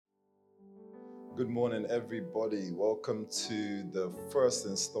Good morning, everybody. Welcome to the first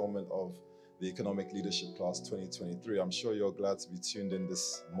installment of the Economic Leadership Class 2023. I'm sure you're glad to be tuned in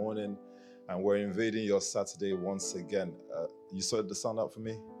this morning, and we're invading your Saturday once again. You sorted the sound out for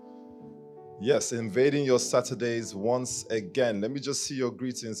me? Yes, invading your Saturdays once again. Let me just see your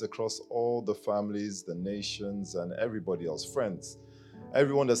greetings across all the families, the nations, and everybody else, friends.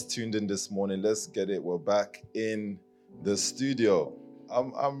 Everyone that's tuned in this morning, let's get it. We're back in the studio.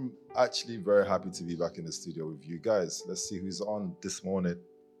 I'm actually very happy to be back in the studio with you guys. Let's see who's on this morning.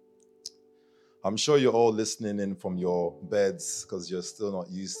 I'm sure you're all listening in from your beds because you're still not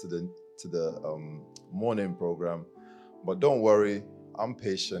used to the morning program. But don't worry, I'm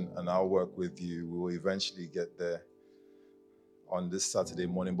patient and I'll work with you. We will eventually get there on this Saturday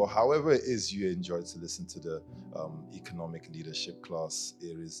morning. But however it is you enjoy to listen to the economic leadership class,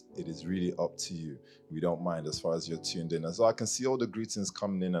 it is really up to you. We don't mind as far as you're tuned in. And so I can see all the greetings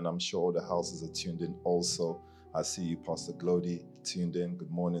coming in, and I'm sure all the houses are tuned in also. I see you, Pastor Glody, tuned in.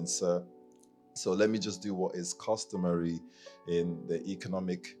 Good morning, sir. So let me just do what is customary in the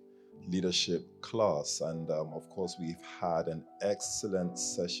economic leadership class. And of course, we've had an excellent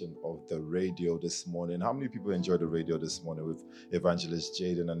session of the radio this morning. How many people enjoyed the radio this morning with Evangelist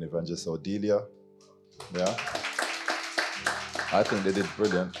Jaden and Evangelist Odelia? Yeah? I think they did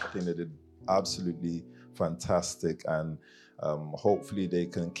brilliant. I think they did absolutely fantastic. And hopefully they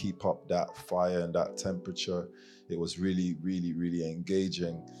can keep up that fire and that temperature. It was really, really, really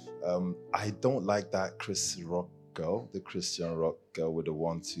engaging. I don't like that Chris Rock girl, the Christian rock girl with the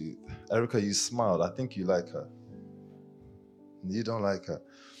 1-2. Erica, you smiled. I think you like her. You don't like her.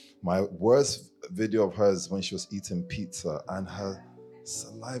 My worst video of hers when she was eating pizza and her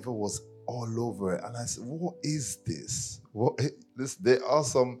saliva was all over it. And I said, what is this? There are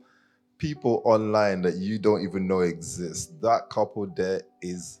some people online that you don't even know exist. That couple there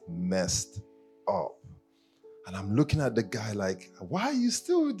is messed up. And I'm looking at the guy like, why are you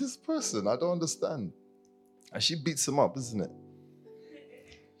still with this person? I don't understand. And she beats him up, isn't it?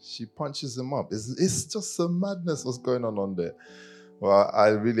 She punches him up. It's just some madness what's going on there. Well, I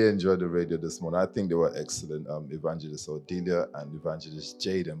really enjoyed the radio this morning. I think they were excellent, Evangelist Odelia and Evangelist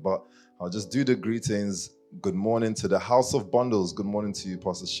Jaden. But I'll just do the greetings. Good morning to the House of Bundles. Good morning to you,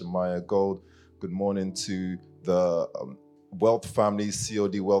 Pastor Shemaiah Gold. Good morning to the Wealth family,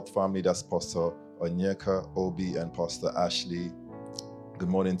 COD Wealth family. That's Pastor Onyeka, Obi, and Pastor Ashley. Good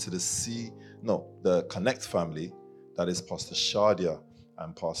morning to the Connect family. That is Pastor Shadia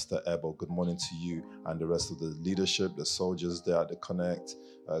and Pastor Ebel. Good morning to you and the rest of the leadership, the soldiers there at the Connect.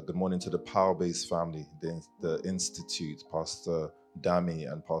 Good morning to the Power Base family, the Institute, Pastor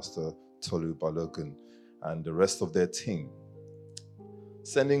Dami and Pastor Tolu Balogun, and the rest of their team.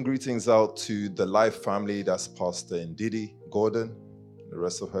 Sending greetings out to the Life family, that's Pastor Ndidi Gordon, the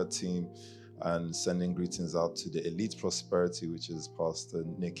rest of her team, and sending greetings out to the Elite Prosperity, which is Pastor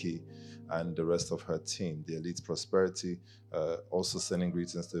Nikki and the rest of her team, the Elite Prosperity. Also sending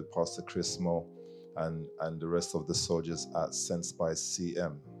greetings to Pastor Chris Mo and the rest of the soldiers at Sense by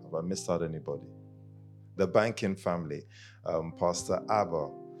CM. Have I missed out anybody? The banking family, Pastor Abba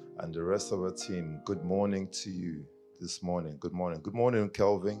and the rest of her team. Good morning to you this morning. Good morning. Good morning,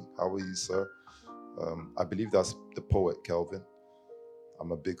 Kelvin. How are you, sir? I believe that's the poet, Kelvin.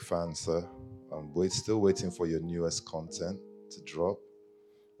 I'm a big fan, sir. Still waiting for your newest content to drop.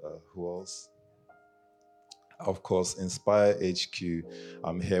 Who else? Of course, Inspire HQ.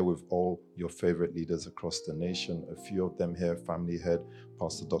 I'm here with all your favorite leaders across the nation. A few of them here, family head,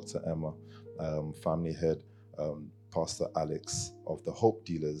 Pastor Dr. Emma, family head, Pastor Alex of the Hope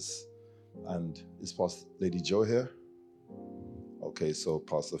Dealers. And is Pastor Lady Joe here? Okay, so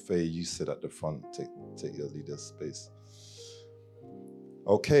Pastor Faye, you sit at the front, take your leader's space.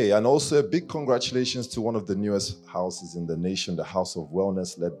 Okay, and also a big congratulations to one of the newest houses in the nation, the House of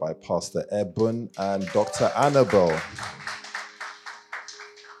Wellness, led by Pastor Eben and Dr. Annabelle.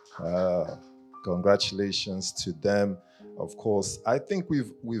 Congratulations to them. Of course, I think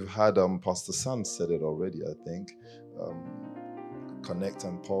we've had Pastor Sam said it already. I think Connect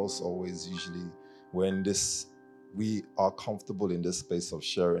and Pulse always usually when we are comfortable in this space of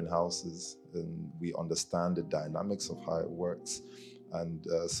sharing houses and we understand the dynamics of how it works. And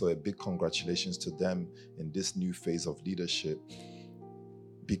so a big congratulations to them in this new phase of leadership.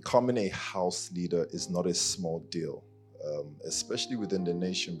 Becoming a house leader is not a small deal, especially within the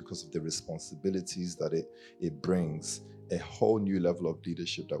nation because of the responsibilities that it brings. A whole new level of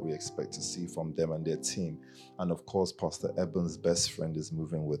leadership that we expect to see from them and their team. And of course, Pastor Eben's best friend is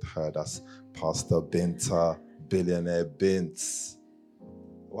moving with her. That's Pastor Binta, Billionaire Bints.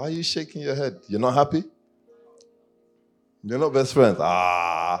 Why are you shaking your head? You're not happy? You're not best friends?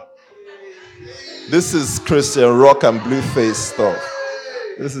 This is Christian rock and Blueface stuff.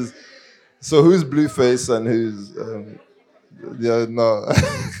 This is so who's Blueface and who's yeah, no.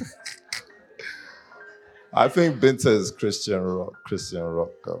 I think Binta is Christian rock. Christian rock.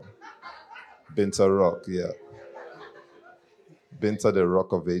 Binta rock, yeah. Binta the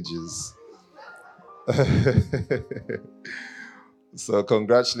rock of ages. So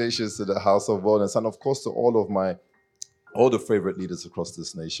congratulations to the House of Wellness, and of course to all the favorite leaders across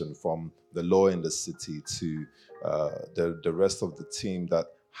this nation, from the law in the city to the rest of the team that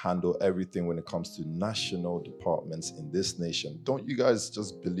handle everything when it comes to national departments in this nation. Don't you guys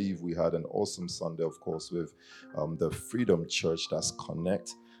just believe we had an awesome Sunday, of course, with the Freedom Church, that's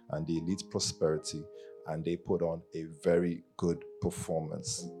Connect, and the Elite Prosperity, and they put on a very good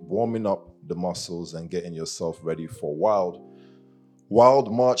performance, warming up the muscles and getting yourself ready for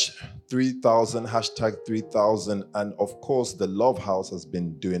Wild March 3000, hashtag 3000. And of course, the Love House has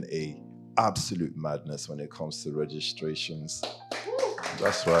been doing a absolute madness when it comes to registrations.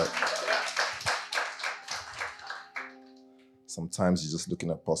 That's right. Sometimes you're just looking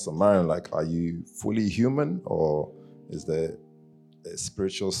at Pastor Marion like, are you fully human, or is there a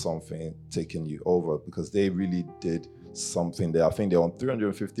spiritual something taking you over? Because they really did something there. I think they're on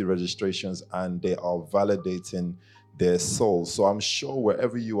 350 registrations and they are validating their souls. So I'm sure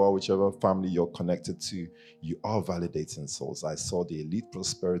wherever you are, whichever family you're connected to, you are validating souls. I saw the Elite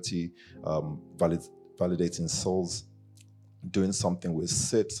Prosperity validating souls, doing something with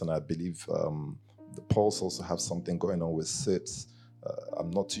SITS, and I believe the Pulse also have something going on with SITS.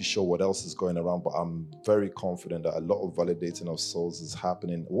 I'm not too sure what else is going around, but I'm very confident that a lot of validating of souls is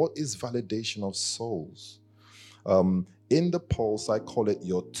happening. What is validation of souls? In the Pulse, I call it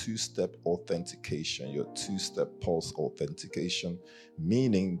your two-step authentication, your two-step Pulse authentication,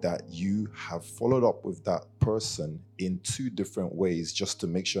 meaning that you have followed up with that person in two different ways just to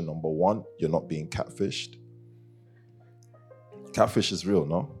make sure, number one, you're not being catfished. Catfish is real,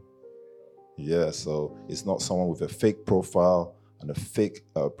 no? Yeah, so it's not someone with a fake profile and a fake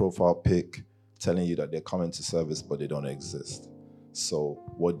profile pic telling you that they're coming to service, but they don't exist. So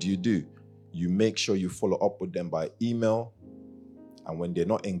what do? You make sure you follow up with them by email. And when they're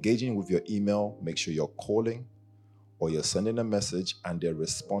not engaging with your email, make sure you're calling or you're sending a message and they're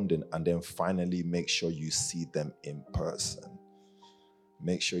responding. And then finally, make sure you see them in person.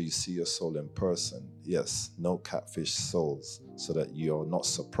 Make sure you see your soul in person. Yes, no catfish souls, so that you're not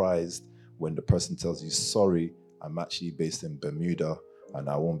surprised when the person tells you, sorry, I'm actually based in Bermuda and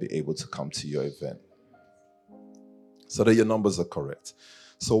I won't be able to come to your event. So that your numbers are correct.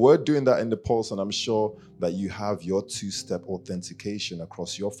 So we're doing that in the Pulse, and I'm sure that you have your two-step authentication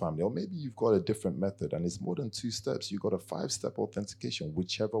across your family. Or maybe you've got a different method and it's more than 2 steps. You've got a 5-step authentication,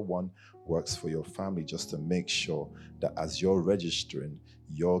 whichever one works for your family, just to make sure that as you're registering,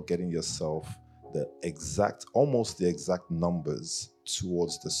 you're getting yourself almost the exact numbers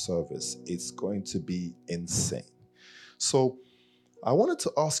towards the service. It's going to be insane. So I wanted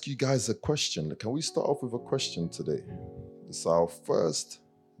to ask you guys a question. Can we start off with a question today? It's our first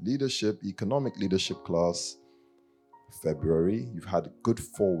economic leadership class, February. You've had a good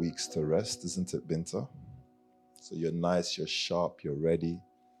 4 weeks to rest, isn't it, Binta? So you're nice, you're sharp, you're ready.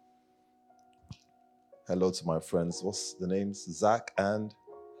 Hello to my friends. What's the names? Zach and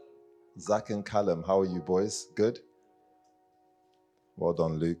Callum. How are you, boys? Good? Well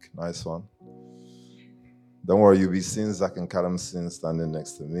done, Luke. Nice one. Don't worry, you'll be seeing Zach and Callum soon standing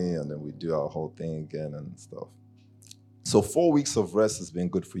next to me, and then we do our whole thing again and stuff. So 4 weeks of rest has been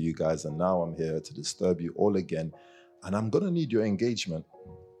good for you guys, and now I'm here to disturb you all again, and I'm going to need your engagement.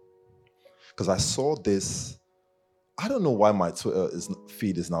 Because I saw this. I don't know why my Twitter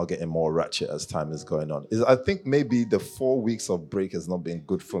feed is now getting more ratchet as time is going on. I think maybe the 4 weeks of break has not been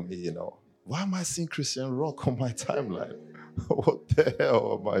good for me, you know. Why am I seeing Christian rock on my timeline? What the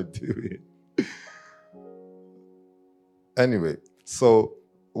hell am I doing? Anyway, so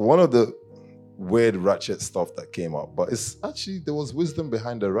one of the weird ratchet stuff that came up, but it's actually, there was wisdom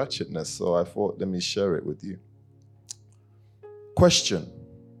behind the ratchetness, so I thought, let me share it with you. Question: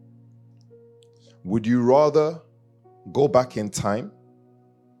 would you rather go back in time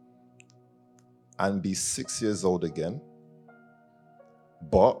and be 6 years old again,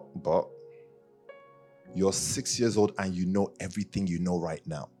 but you're 6 years old and you know everything you know right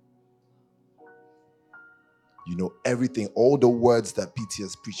now? You know everything, all the words that PT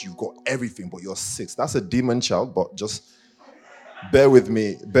has preached, you've got everything, but you're 6. That's a demon child, but just bear with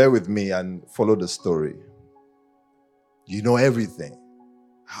me and follow the story. You know everything.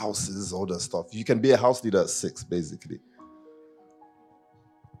 Houses, all that stuff. You can be a house leader at 6, basically.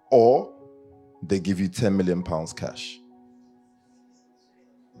 Or they give you £10 million cash.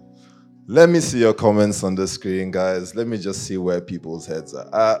 Let me see your comments on the screen, guys. Let me just see where people's heads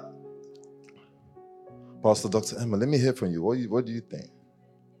are. Pastor Dr. Emma, let me hear from you. What do you think?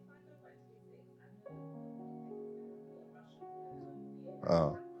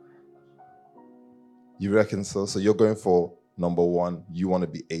 You reckon so? So you're going for number one, you want to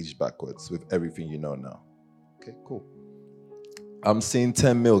be aged backwards with everything you know now. Okay, cool. I'm seeing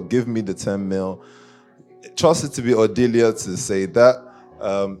 10 mil. Give me the 10 mil. Trust it to be Odelia to say that.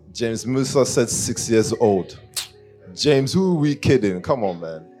 James Musa said 6 years old. James, who are we kidding? Come on,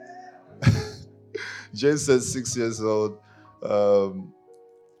 man. James said 6 years old.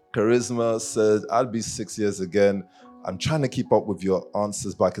 Charisma said, I'd be 6 years again. I'm trying to keep up with your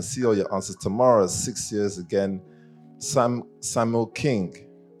answers, but I can see all your answers. Tamara, 6 years again. Samuel King,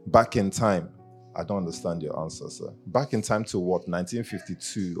 back in time. I don't understand your answer, sir. Back in time to what?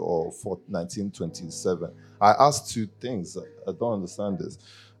 1952 or 1927? I asked two things. I don't understand this.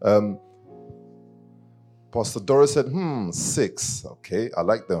 Pastor Doris said, 6. Okay, I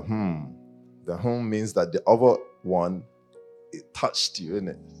like the The means that the other one, it touched you,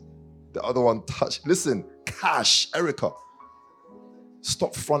 innit? The other one touched. Listen, cash, Erica.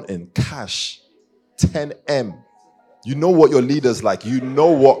 Stop fronting. Cash. 10M. You know what your leader's like. You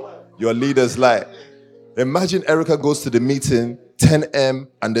know what your leader's like. Imagine Erica goes to the meeting, 10M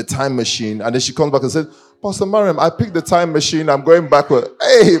and the time machine, and then she comes back and says, Pastor Mariam, I picked the time machine. I'm going backward.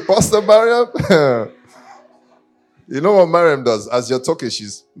 Hey, Pastor Mariam. You know what Mariam does? As you're talking,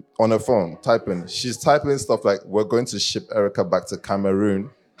 she's on her phone typing. She's typing stuff like, we're going to ship Erica back to Cameroon.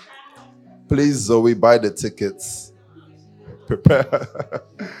 Please, Zoe, buy the tickets. Prepare.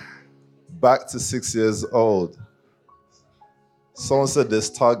 Back to 6 years old. Someone said there's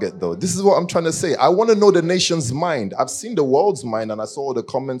Target, though. This is what I'm trying to say. I want to know the nation's mind. I've seen the world's mind, and I saw all the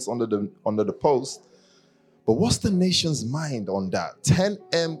comments under the post. But what's the nation's mind on that?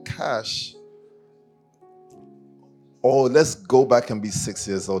 10M cash. Oh, let's go back and be 6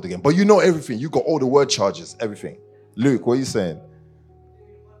 years old again. But you know everything. You got all the word charges, everything. Luke, what are you saying?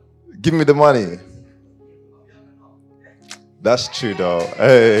 Give me the money. That's true, though.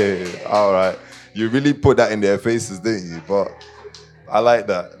 Hey, all right. You really put that in their faces, didn't you? But I like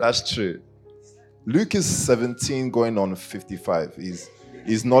that. That's true. Luke is 17 going on 55.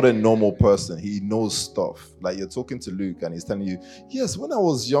 He's not a normal person. He knows stuff. Like you're talking to Luke and he's telling you, yes, when I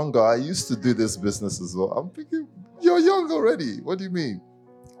was younger, I used to do this business as well. I'm thinking, you're young already. What do you mean?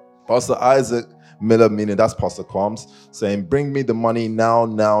 Pastor Isaac Miller, meaning that's Pastor Combs, saying, bring me the money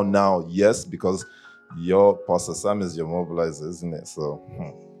now. Yes, because your Pastor Sam is your mobilizer, isn't it? So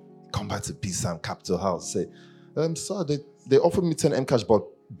come back to PSAM Capital House. Say, sir, they offered me 10M cash, but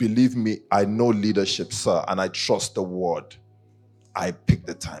believe me, I know leadership, sir, and I trust the word. I picked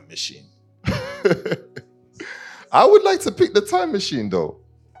the time machine. I would like to pick the time machine, though.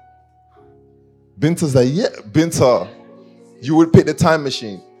 Binta's like, yeah, Binta, you would pick the time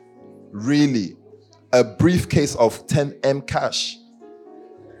machine. Really? A briefcase of 10M cash.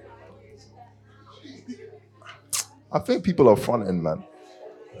 I think people are fronting, man.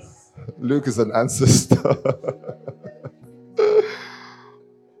 Luke is an ancestor.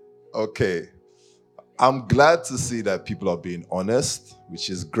 Okay. I'm glad to see that people are being honest, which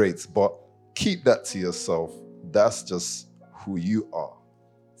is great, but keep that to yourself. That's just who you are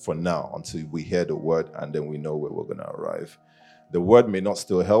for now until we hear the word and then we know where we're going to arrive. The word may not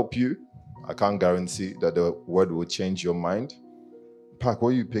still help you. I can't guarantee that the word will change your mind. Park, what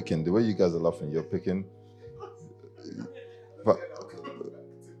are you picking? The way you guys are laughing, you're picking.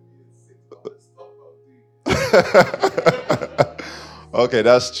 Okay,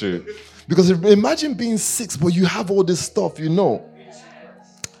 that's true. Because imagine being 6, but you have all this stuff, you know.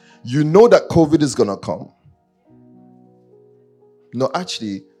 You know that COVID is going to come. No,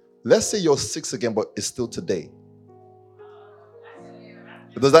 actually, let's say you're 6 again, but it's still today.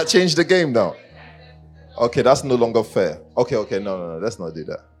 Does that change the game now? Okay, that's no longer fair. Okay, no, let's not do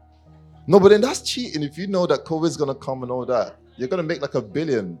that. No, but then that's cheating. If you know that COVID is going to come and all that, you're going to make like $1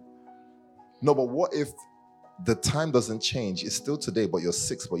 billion. No, but what if the time doesn't change? It's still today, but you're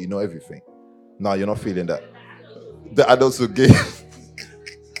 6, but you know everything. No, you're not feeling that. The adults will get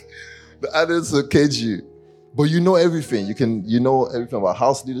the adults will cage you. But you know everything. You know everything about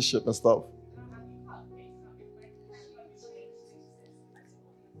house leadership and stuff.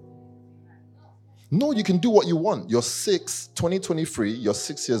 No, you can do what you want. You're 6, 2023, you're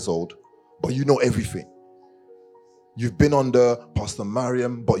 6 years old, but you know everything. You've been under Pastor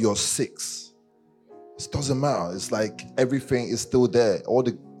Mariam, but you're 6. It doesn't matter. It's like everything is still there. All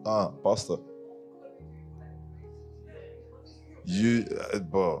the Pastor.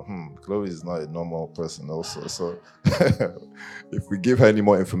 Chloe is not a normal person also. So if we give her any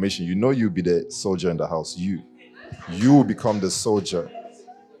more information, you'll be the soldier in the house. You will become the soldier.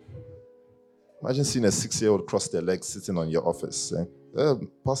 Imagine seeing a 6-year-old cross their legs sitting on your office saying,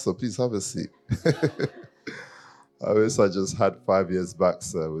 Pastor, please have a seat. I wish I just had 5 years back,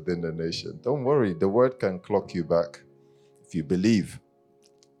 sir, within the nation. Don't worry, the word can clock you back if you believe.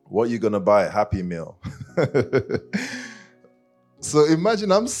 What are you going to buy? Happy Meal. So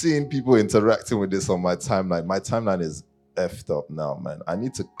imagine I'm seeing people interacting with this on my timeline. My timeline is effed up now, man. I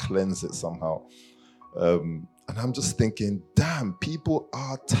need to cleanse it somehow. And I'm just thinking, damn, people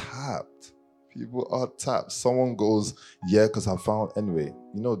are tapped. People are tapped. Someone goes, yeah, because I found, anyway,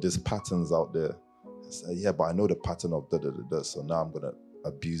 there's patterns out there. I say, yeah, but I know the pattern of da-da-da-da, so now I'm going to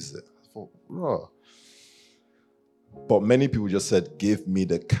abuse it. I thought, raw. But many people just said, give me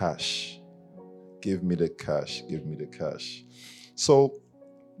the cash. Give me the cash. Give me the cash. So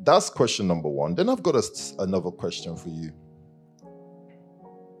that's question number one. Then I've got another question for you.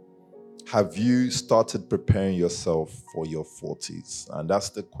 Have you started preparing yourself for your 40s? And that's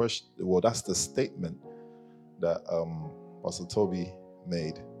the question. Well, that's the statement that Pastor Toby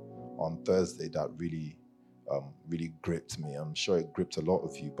made on Thursday that really gripped me. I'm sure it gripped a lot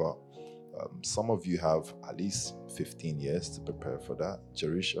of you, but some of you have at least 15 years to prepare for that.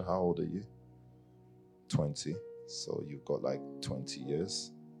 Jerusha, how old are you? 20. So you've got like 20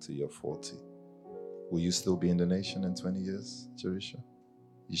 years to your 40. Will you still be in the nation in 20 years, Jerusha?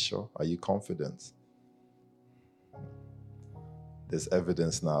 You sure? Are you confident? There's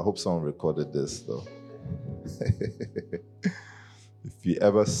evidence now. I hope someone recorded this, though. If you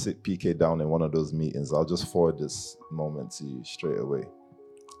ever sit PK down in one of those meetings, I'll just forward this moment to you straight away.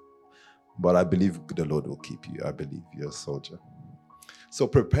 But I believe the Lord will keep you. I believe you're a soldier. So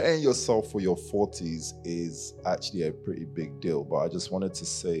preparing yourself for your 40s is actually a pretty big deal. But I just wanted to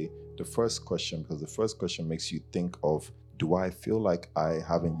say the first question, because the first question makes you think of, do I feel like I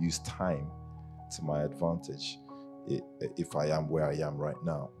haven't used time to my advantage if I am where I am right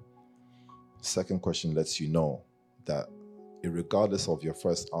now? Second question lets you know that regardless of your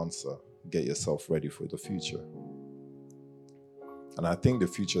first answer, get yourself ready for the future. And I think the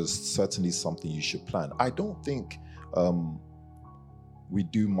future is certainly something you should plan. I don't think we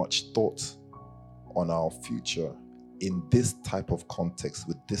do much thought on our future in this type of context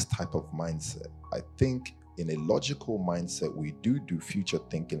with this type of mindset. I think in a logical mindset, we do future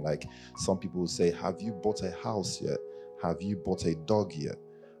thinking. Like some people will say, have you bought a house yet? Have you bought a dog yet?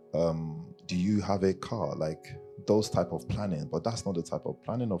 Do you have a car? Like those type of planning, but that's not the type of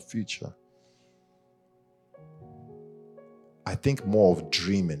planning of future. I think more of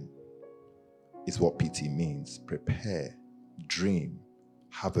dreaming is what PT means. Prepare, dream,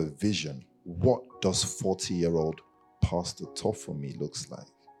 have a vision. What does 40-year-old Pastor Tofumi looks like?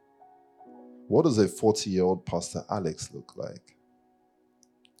 What does a 40-year-old Pastor Alex look like?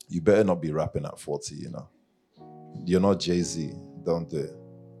 You better not be rapping at 40, You're not Jay-Z, don't do it.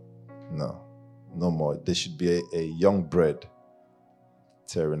 No more. There should be a young bread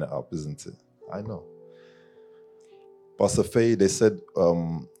tearing it up, isn't it? I know. Pastor Faye, they said,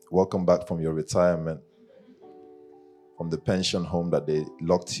 welcome back from your retirement, from the pension home that they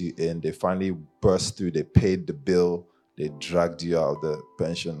locked you in. They finally burst through, they paid the bill, they dragged you out of the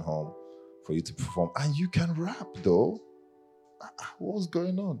pension home for you to perform. And you can rap, though. What's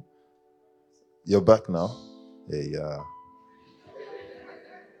going on? You're back now? Yeah.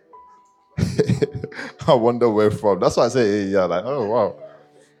 I wonder where from. That's why I say, hey, yeah, like, oh, wow.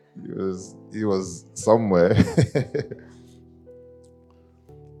 He was somewhere.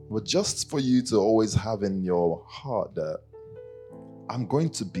 But just for you to always have in your heart that I'm going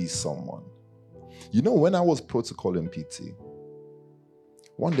to be someone. When I was protocoling PT,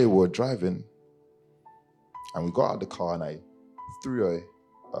 one day we were driving and we got out of the car and I threw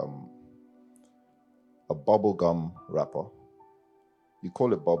a bubble gum wrapper. You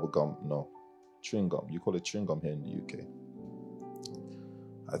call it bubble gum? No. Chewing gum. You call it chewing gum here in the UK.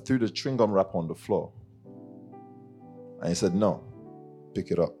 I threw the chewing gum wrapper on the floor. And he said, no,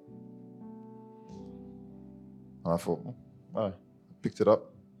 pick it up. And I thought, all right. I picked it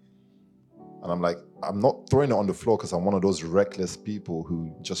up. And I'm like, I'm not throwing it on the floor because I'm one of those reckless people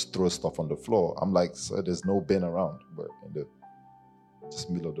who just throw stuff on the floor. I'm like, sir, there's no bin around. But in the just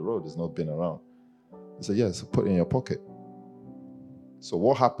middle of the road, there's no bin around. He said, yeah, so put it in your pocket. So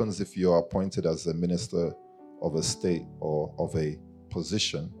what happens if you are appointed as a minister of a state or of a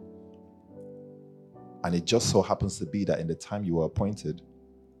position, and it just so happens to be that in the time you were appointed,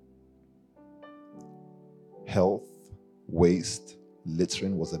 health, waste,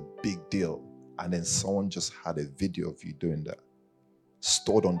 littering was a big deal, and then someone just had a video of you doing that?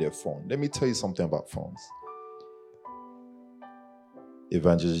 stored on their phone. Let me tell you something about phones.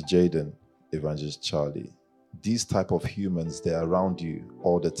 Evangelist Jaden, Evangelist Charlie, these type of humans, they're around you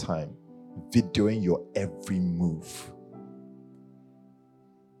all the time, videoing your every move.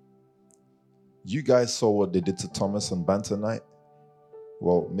 You guys saw what they did to Thomas on Banter Night?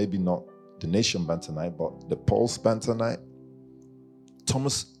 Well, maybe not the Nation Banter Night, but the Pulse Banter Night.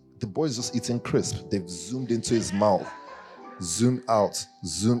 Thomas, the boy's just eating crisp. They've zoomed into his mouth. Zoom out,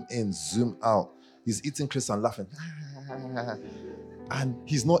 zoom in, zoom out. He's eating crisp and laughing. And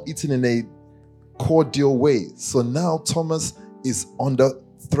he's not eating in a cordial way. So now Thomas is under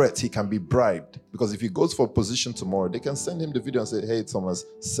threat. He can be bribed. Because if he goes for a position tomorrow, they can send him the video and say, hey, Thomas,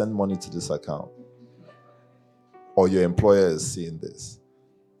 send money to this account. Or your employer is seeing this.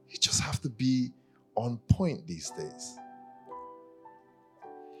 You just have to be on point these days.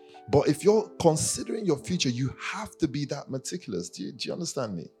 But if you're considering your future, you have to be that meticulous. Do you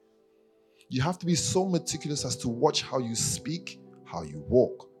understand me? You have to be so meticulous as to watch how you speak, how you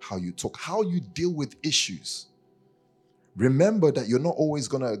walk, how you talk, how you deal with issues. Remember that you're not always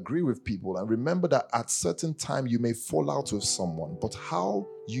going to agree with people. And remember that at certain time you may fall out with someone. But how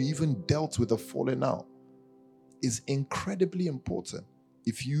you even dealt with a falling out is incredibly important.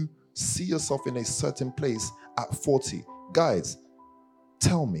 If you see yourself in a certain place at 40, guys,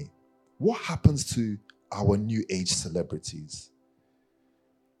 tell me, what happens to our new age celebrities?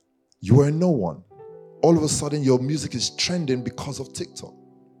 You were no one. All of a sudden, your music is trending because of TikTok.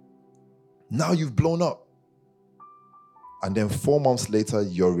 Now you've blown up. And then 4 months later,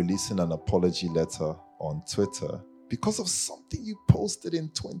 you're releasing an apology letter on Twitter because of something you posted in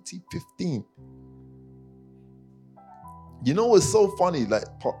 2015. You know what's so funny? Like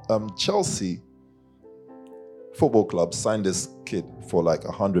Chelsea Football Club signed this kid for like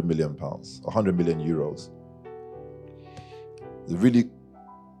 100 million pounds, 100 million euros. A really,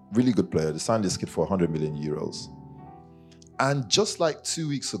 really good player. They signed this kid for 100 million euros. And just like 2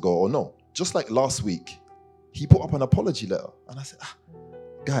 weeks ago, or no, just like last week, he put up an apology letter. And I said,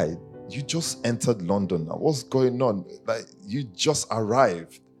 guy, you just entered London now. What's going on? Like, you just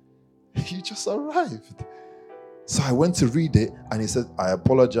arrived. You just arrived. So I went to read it, and he said, I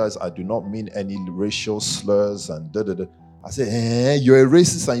apologize. I do not mean any racial slurs and da-da-da. I said, you're a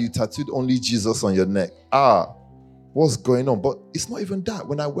racist and you tattooed only Jesus on your neck. What's going on? But it's not even that.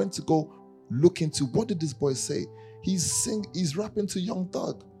 When I went to go look into what did this boy say, he's rapping to Young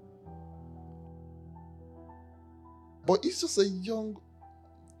Thug. But he's just a young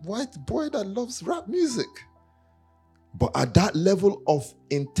white boy that loves rap music. But at that level of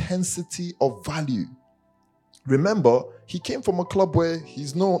intensity of value, remember, he came from a club where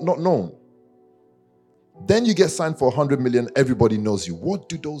he's not known. Then you get signed for 100 million, everybody knows you. What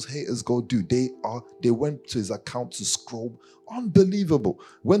do those haters go do? They went to his account to scroll. Unbelievable.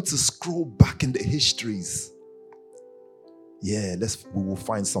 Went to scroll back in the histories. Yeah, we will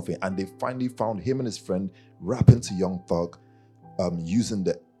find something. And they finally found him and his friend rapping to Young Thug, using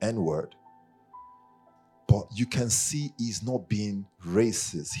the N-word. But you can see he's not being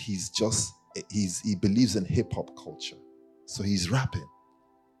racist. He believes in hip-hop culture. So he's rapping.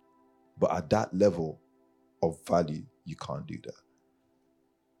 But at that level of value, you can't do that.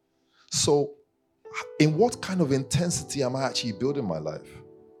 So in what kind of intensity am I actually building my life?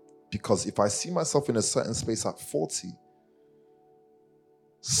 Because if I see myself in a certain space at 40,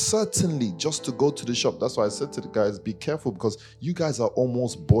 certainly just to go to the shop, that's why I said to the guys, be careful, because you guys are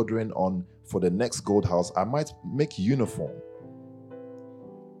almost bordering on, for the next gold house, I might make uniform.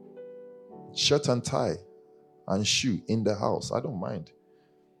 Shirt and tie and shoe in the house. I don't mind.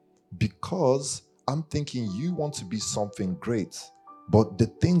 Because I'm thinking you want to be something great. But the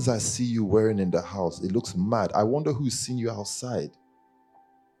things I see you wearing in the house, it looks mad. I wonder who's seen you outside.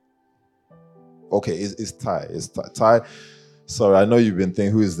 Okay, it's Ty. It's Ty. Ty, sorry, I know you've been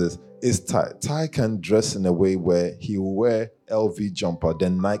thinking, who is this? It's Ty. Ty can dress in a way where he will wear LV jumper,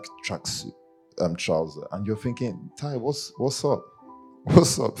 then Nike tracksuit, trouser. And you're thinking, Ty, what's up?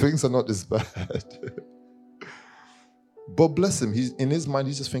 What's up? Things are not this bad. But bless him, in his mind,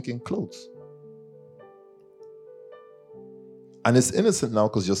 he's just thinking clothes. And it's innocent now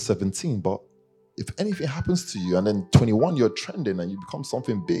because you're 17, but if anything happens to you and then 21, you're trending and you become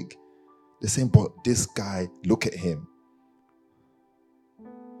something big, they're saying, but this guy, look at him.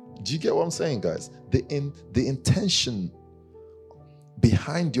 Do you get what I'm saying, guys? The intention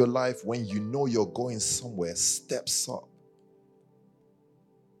behind your life when you know you're going somewhere steps up.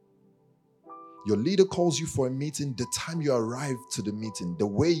 Your leader calls you for a meeting, the time you arrive to the meeting, the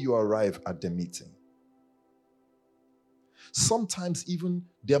way you arrive at the meeting. Sometimes even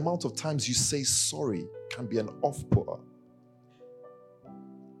the amount of times you say sorry can be an off-putter.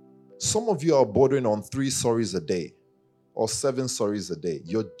 Some of you are bordering on 3 sorries a day or 7 sorries a day.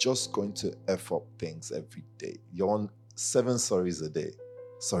 You're just going to F up things every day. You're on 7 sorries a day.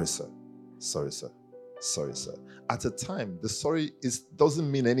 Sorry, sir. Sorry, sir. Sorry, sir. At a time, the sorry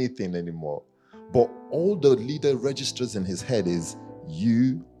doesn't mean anything anymore. But all the leader registers in his head is,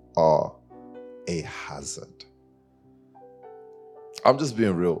 you are a hazard. I'm just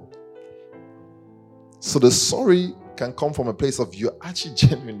being real. So the sorry can come from a place of you're actually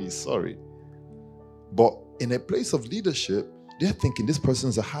genuinely sorry. But in a place of leadership, they're thinking this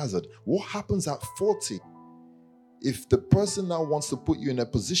person's a hazard. What happens at 40? If the person now wants to put you in a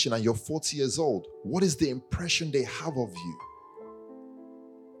position and you're 40 years old, what is the impression they have of you?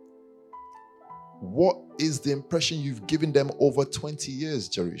 What is the impression you've given them over 20 years,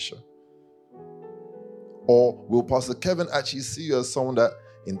 Jerusha? Or will Pastor Kevin actually see you as someone that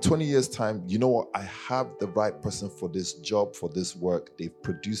in 20 years' time, you know what, I have the right person for this job, for this work. They've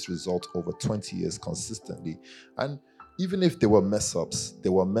produced results over 20 years consistently. And even if there were mess-ups,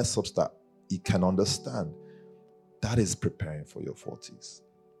 that he can understand. That is preparing for your 40s.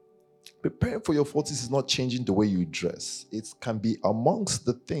 Preparing for your 40s is not changing the way you dress. It can be amongst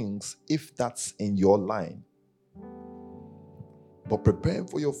the things if that's in your line. But preparing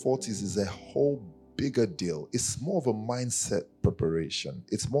for your 40s is a whole bigger deal. It's more of a mindset preparation.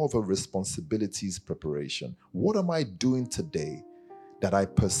 It's more of a responsibilities preparation. What am I doing today that I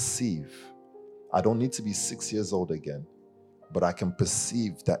perceive? I don't need to be 6 years old again, but I can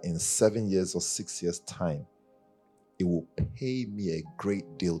perceive that in 7 years or 6 years' time, it will pay me a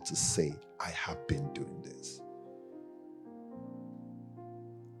great deal to say, I have been doing this.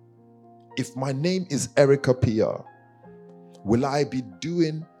 If my name is Erica PR, will I be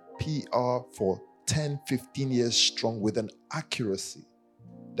doing PR for 10, 15 years strong with an accuracy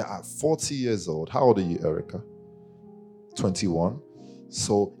that at 40 years old, how old are you, Erica? 21.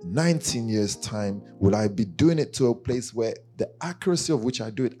 So 19 years time, will I be doing it to a place where the accuracy of which I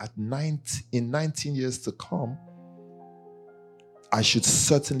do it in 19 years to come, I should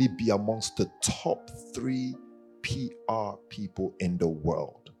certainly be amongst the top 3 PR people in the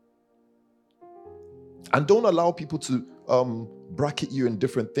world. And don't allow people to bracket you in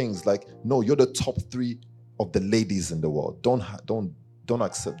different things. Like, no, you're the top 3 of the ladies in the world. Don't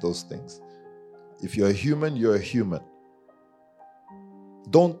accept those things. If you're a human, you're a human.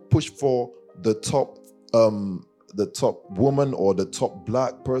 Don't push for the top woman or the top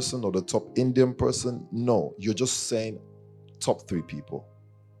black person or the top Indian person. No, you're just saying top 3 people.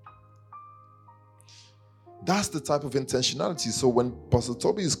 That's the type of intentionality. So when Pastor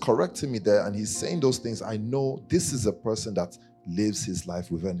Toby is correcting me there and he's saying those things, I know this is a person that lives his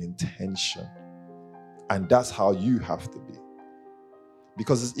life with an intention. And that's how you have to be.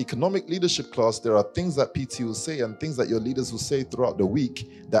 Because it's economic leadership class, there are things that PT will say and things that your leaders will say throughout the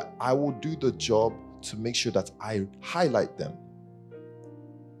week that I will do the job to make sure that I highlight them.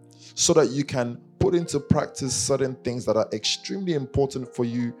 So that you can put into practice certain things that are extremely important for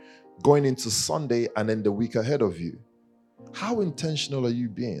you going into Sunday and then the week ahead of you. How intentional are you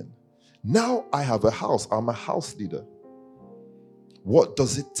being? Now I have a house. I'm a house leader. What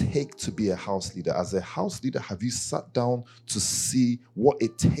does it take to be a house leader? As a house leader, have you sat down to see what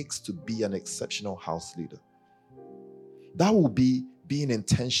it takes to be an exceptional house leader? That will be being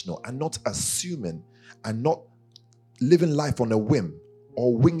intentional and not assuming and not living life on a whim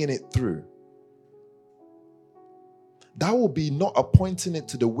or winging it through. That will be not appointing it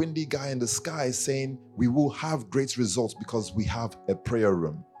to the windy guy in the sky saying we will have great results because we have a prayer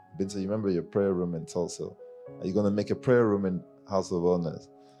room. Binta, you remember your prayer room in Tulsa? Are you going to make a prayer room in House of Wellness?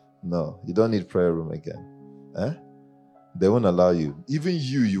 No, you don't need prayer room again. They won't allow you. Even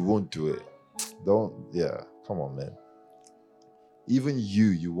you won't do it. Come on, man. Even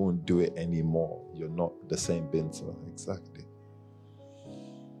you won't do it anymore. You're not the same Binta. Exactly.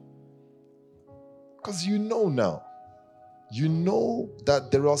 Because you know now. You know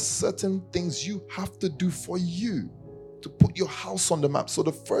that there are certain things you have to do for you to put your house on the map. So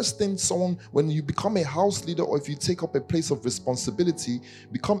the first thing when you become a house leader or if you take up a place of responsibility,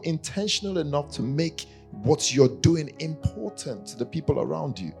 become intentional enough to make what you're doing important to the people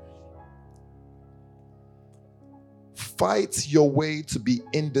around you. Fight your way to be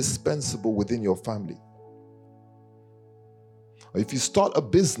indispensable within your family. Or if you start a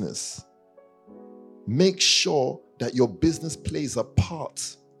business, make sure that your business plays a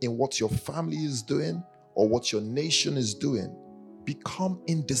part in what your family is doing or what your nation is doing. Become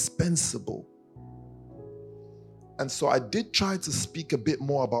indispensable. And so I did try to speak a bit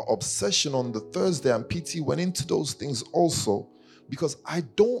more about obsession on the Thursday, and PT went into those things also. Because I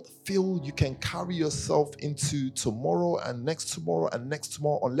don't feel you can carry yourself into tomorrow and next tomorrow and next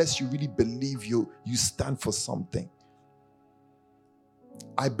tomorrow unless you really believe you stand for something.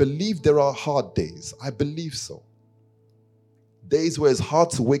 I believe there are hard days. I believe so. Days where it's hard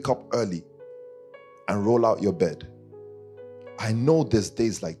to wake up early and roll out your bed. I know there's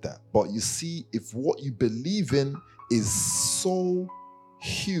days like that. But you see, if what you believe in is so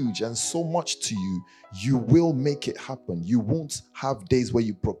huge and so much to you, you will make it happen. You won't have days where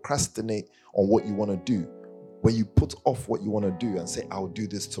you procrastinate on what you want to do, where you put off what you want to do and say, I'll do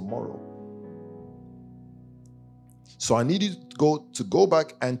this tomorrow. So I need you to go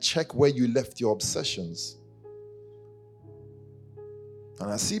back and check where you left your obsessions.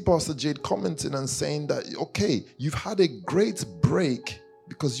 And I see Pastor Jade commenting and saying that, okay, you've had a great break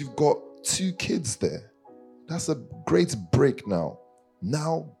because you've got 2 kids there. That's a great break now.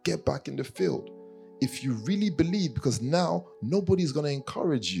 Now get back in the field. If you really believe, because now nobody's going to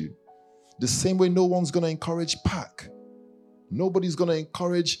encourage you. The same way no one's going to encourage Pac. Nobody's going to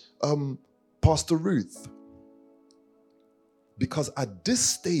encourage Pastor Ruth. Because at this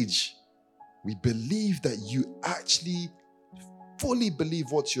stage, we believe that you actually fully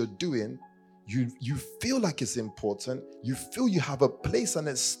believe what you're doing. You feel like it's important. You feel you have a place and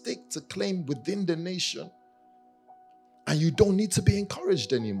a stake to claim within the nation. And you don't need to be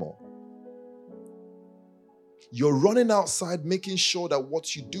encouraged anymore. You're running outside making sure that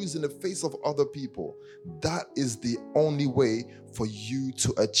what you do is in the face of other people. That is the only way for you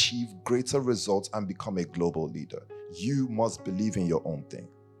to achieve greater results and become a global leader. You must believe in your own thing.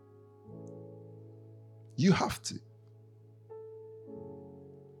 You have to.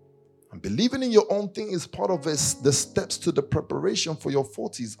 And believing in your own thing is part of the steps to the preparation for your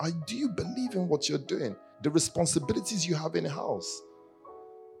 40s. Do you believe in what you're doing? The responsibilities you have in a house.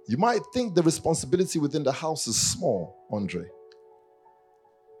 You might think the responsibility within the house is small, Andre.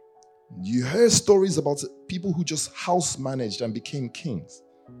 You hear stories about people who just house managed and became kings,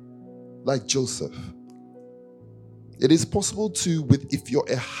 like Joseph. It is possible to, if you're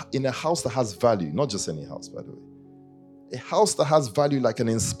in a house that has value, not just any house, by the way, a house that has value like an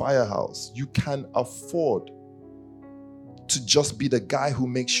Inspire house, you can afford to just be the guy who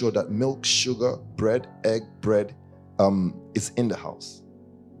makes sure that milk, sugar, bread, egg, bread is in the house.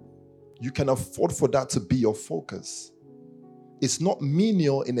 You can afford for that to be your focus. It's not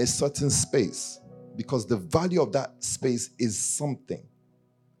menial in a certain space because the value of that space is something.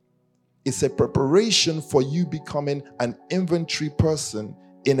 It's a preparation for you becoming an inventory person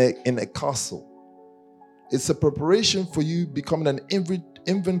in a castle. It's a preparation for you becoming an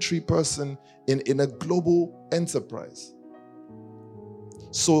inventory person in a global enterprise.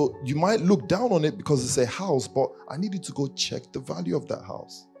 So you might look down on it because it's a house, but I need you to go check the value of that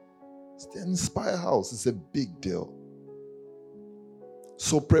house. It's the Inspire house. It's a big deal.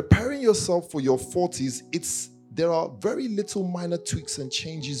 So preparing yourself for your 40s, there are very little minor tweaks and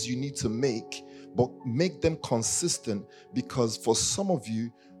changes you need to make, but make them consistent because for some of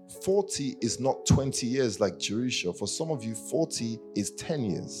you, 40 is not 20 years like Jerusha. For some of you, 40 is 10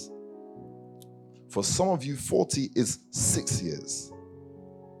 years. For some of you, 40 is 6 years.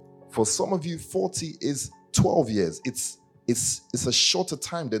 For some of you, 40 is 12 years. It's a shorter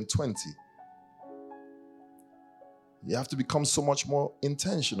time than 20. You have to become so much more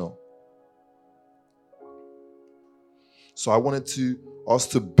intentional. So I wanted us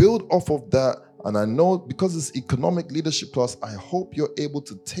to build off of that. And I know because it's economic leadership class, I hope you're able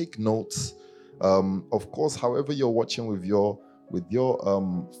to take notes. Of course, however you're watching with your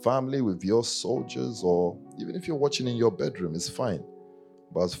family, with your soldiers, or even if you're watching in your bedroom, it's fine.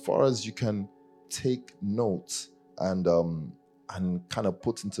 But as far as you can take notes and kind of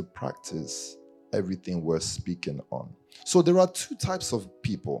put into practice everything we're speaking on. So there are 2 types of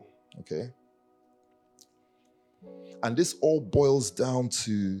people, okay? And this all boils down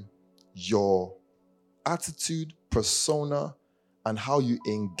to your attitude, persona, and how you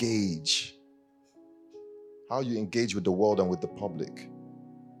engage with the world and with the public.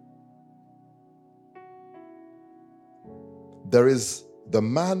 There is the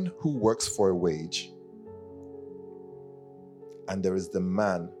man who works for a wage, and there is the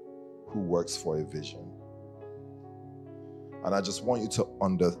man who works for a vision. And I just want you to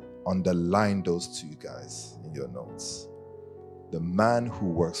underline those 2 guys in your notes. The man who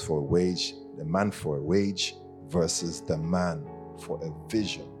works for a wage, the man for a wage versus the man for a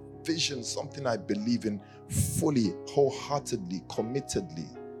vision. Vision, something I believe in fully, wholeheartedly, committedly.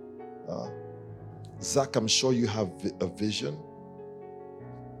 Zach, I'm sure you have a vision.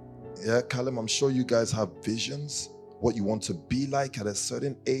 Yeah, Callum, I'm sure you guys have visions. What you want to be like at a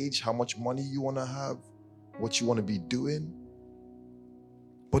certain age, how much money you want to have, what you want to be doing.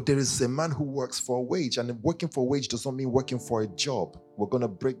 But there is a man who works for a wage, and working for a wage does not mean working for a job. We're going to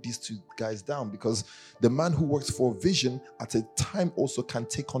break these two guys down, because the man who works for a vision at a time also can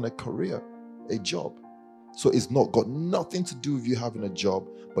take on a career, a job. So it's not got nothing to do with you having a job,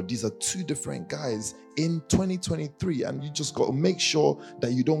 but these are two different guys in 2023, and you just got to make sure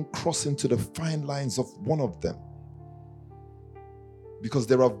that you don't cross into the fine lines of one of them. Because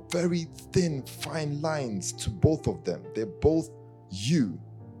there are very thin, fine lines to both of them. They're both you.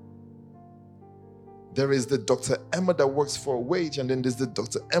 There is the Dr. Emma that works for a wage, and then there's the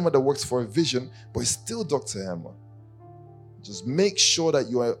Dr. Emma that works for a vision, but it's still Dr. Emma. Just make sure that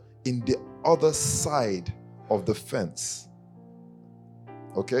you are in the other side of the fence.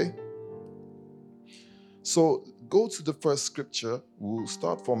 Okay? So go to the first scripture. We'll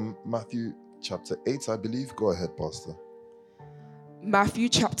start from Matthew chapter 8, I believe. Go ahead, Pastor. Matthew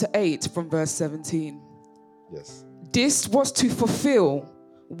chapter 8 from verse 17. Yes. This was to fulfill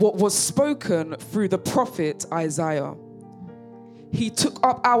what was spoken through the prophet Isaiah. He took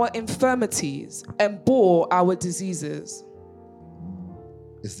up our infirmities and bore our diseases.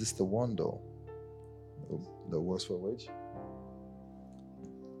 Is this the one though? The works for a wage?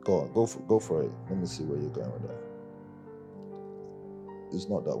 Go on, go for it. Let me see where you're going with that. It's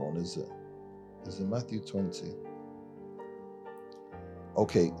not that one, is it? Is it Matthew 20?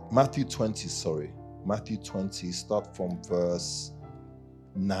 Okay, Matthew 20, sorry. Matthew 20, start from verse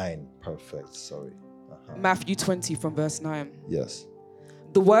 9. Perfect, sorry. Matthew 20 from verse 9. Yes.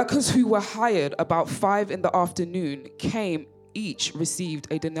 The workers who were hired about 5 in the afternoon came, each received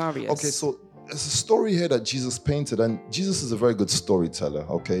a denarius. Okay, so there's a story here that Jesus painted, and Jesus is a very good storyteller,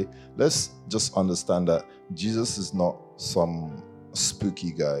 okay? Let's just understand that Jesus is not some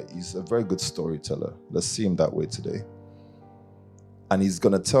spooky guy. He's a very good storyteller. Let's see him that way today. And he's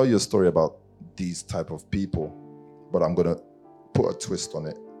going to tell you a story about these type of people, but I'm going to put a twist on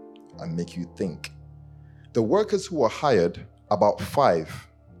it and make you think. The workers who were hired, about 5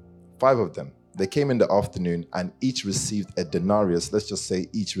 of them, they came in the afternoon and each received a denarius. Let's just say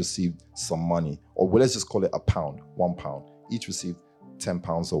each received some money, or let's just call it £1. Each received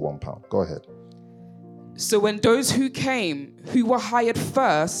 £10 or £1. Go ahead. So when those who came, who were hired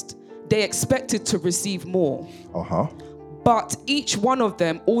first, they expected to receive more. But each one of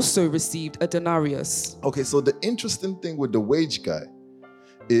them also received a denarius. Okay, so the interesting thing with the wage guy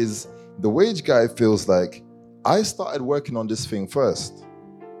is the wage guy feels like, I started working on this thing first.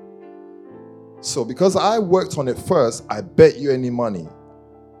 So because I worked on it first, I bet you any money,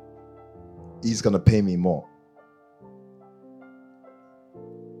 he's going to pay me more.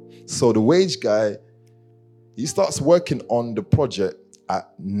 So the wage guy, he starts working on the project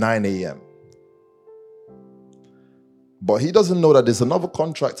at 9 a.m. But he doesn't know that there's another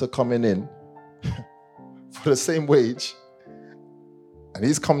contractor coming in for the same wage, and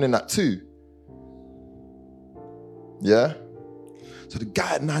he's coming in at 2. Yeah? So the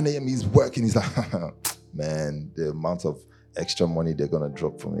guy at 9 a.m., he's working. He's like, man, the amount of extra money they're going to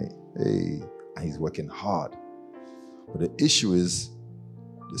drop for me. Hey, and he's working hard. But the issue is,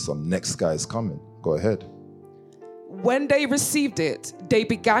 there's some next guys coming. Go ahead. When they received it, they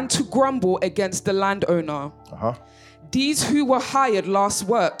began to grumble against the landowner. These who were hired last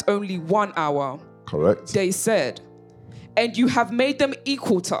worked only 1 hour. Correct. They said, and you have made them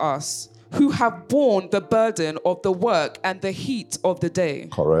equal to us, who have borne the burden of the work and the heat of the day.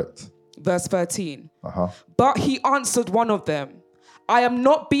 Correct. Verse 13. But he answered one of them, I am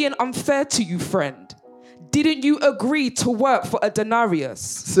not being unfair to you, friend. Didn't you agree to work for a denarius?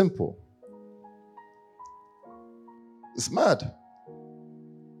 Simple. It's mad.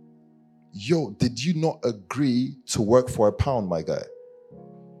 Yo, did you not agree to work for £1, my guy?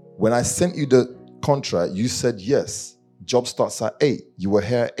 When I sent you the contract, you said yes. Job starts at 8. You were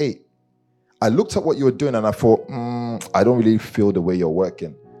here at 8. I looked at what you were doing and I thought, I don't really feel the way you're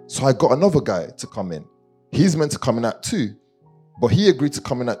working. So I got another guy to come in. He's meant to come in at 2, but he agreed to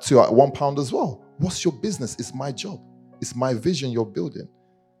come in at 2 at £1 as well. What's your business? It's my job. It's my vision you're building.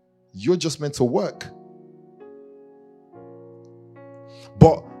 You're just meant to work.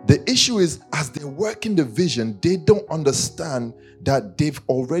 But the issue is, as they work in the vision, they don't understand that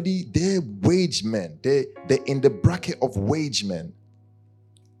they're wage men. They're in the bracket of wage men.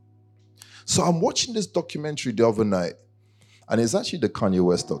 So I'm watching this documentary the other night, and it's actually the Kanye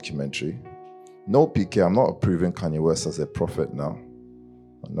West documentary. No, PK, I'm not approving Kanye West as a prophet now.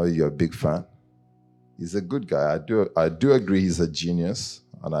 I know you're a big fan. He's a good guy. I do agree he's a genius,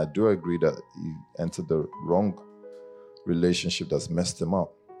 and I do agree that he entered the wrong relationship that's messed him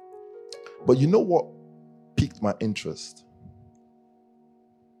up. But you know what piqued my interest?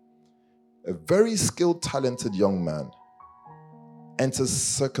 A very skilled, talented young man enters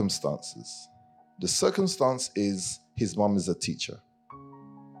circumstances. The circumstance is his mom is a teacher.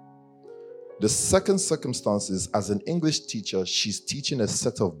 The second circumstance is, as an English teacher, she's teaching a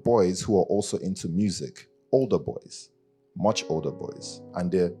set of boys who are also into music. Older boys, much older boys,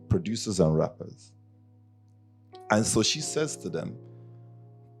 and they're producers and rappers. And so she says to them,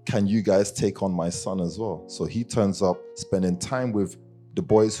 can you guys take on my son as well? So he turns up spending time with the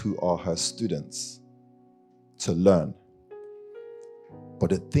boys who are her students to learn. But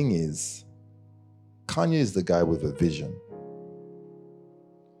the thing is, Kanye is the guy with a vision.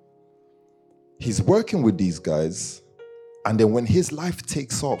 He's working with these guys, and then when his life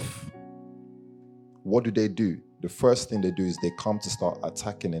takes off, what do? The first thing they do is they come to start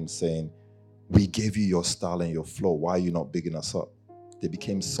attacking him, saying, we gave you your style and your flow. Why are you not bigging us up? They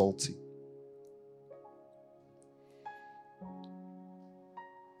became salty.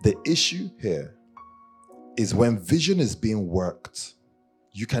 The issue here is when vision is being worked,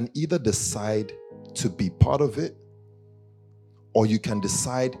 you can either decide to be part of it, or you can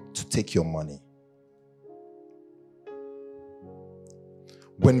decide to take your money.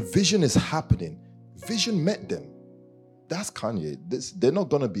 When vision is happening, vision met them. That's Kanye. They're not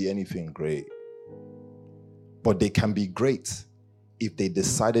going to be anything great. But they can be great if they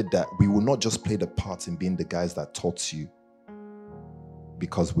decided that we will not just play the part in being the guys that taught you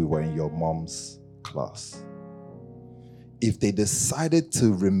because we were in your mom's class. If they decided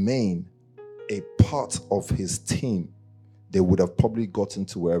to remain a part of his team, they would have probably gotten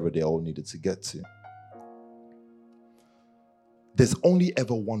to wherever they all needed to get to. There's only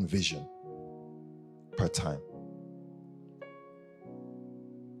ever one vision per time.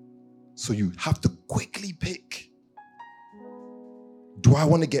 So you have to quickly pick. Do I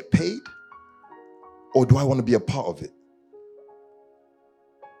want to get paid? Or do I want to be a part of it?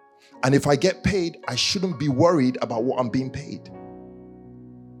 And if I get paid, I shouldn't be worried about what I'm being paid.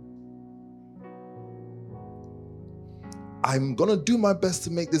 I'm going to do my best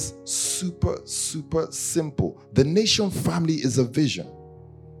to make this super, super simple. The Nation family is a vision.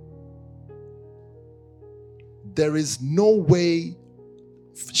 There is no way,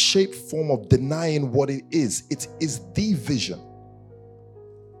 shape, form of denying what it is. It is the vision.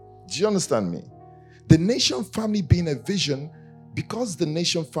 Do you understand me? The Nation family being a vision, because the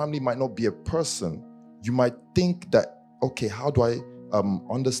Nation family might not be a person, you might think that, okay, how do I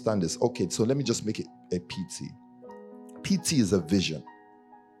understand this? Okay, so let me just make it a PT. PT is a vision.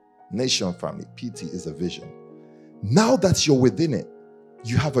 Nation family, PT is a vision. Now that you're within it,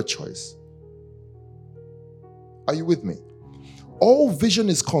 you have a choice. Are you with me? All vision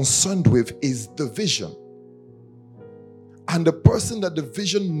is concerned with is the vision. And the person that the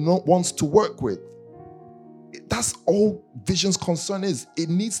vision wants to work with. That's all vision's concern is. It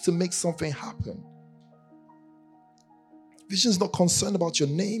needs to make something happen. Vision's not concerned about your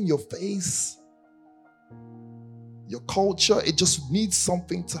name, your face, your culture. It just needs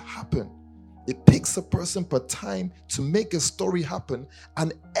something to happen. It takes a person per time to make a story happen,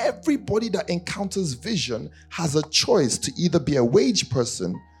 and everybody that encounters vision has a choice to either be a wage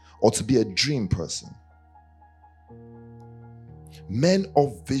person or to be a dream person. Men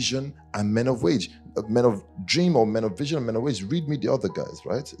of vision and men of wage. Men of dream or men of vision and men of wage. Read me the other guys,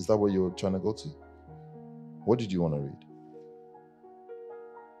 right? Is that where you were trying to go to? What did you want to read?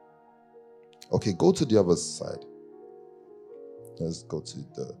 Okay, go to the other side. Let's go to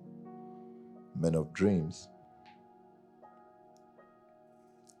the men of dreams.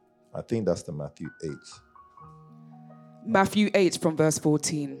 I think that's the Matthew 8. Matthew 8 from verse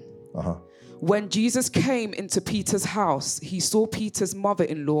 14. When Jesus came into Peter's house, he saw Peter's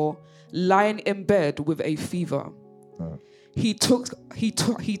mother-in-law lying in bed with a fever. He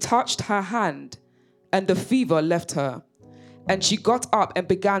touched her hand, and the fever left her, and she got up and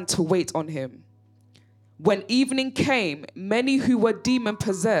began to wait on him. When evening came, many who were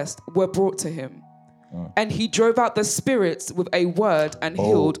demon-possessed were brought to him, and he drove out the spirits with a word and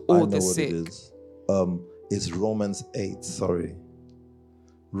healed all the sick. It is. It's Romans 8, sorry.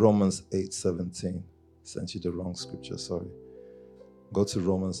 Romans 8:17. Sent you the wrong scripture, sorry. Go to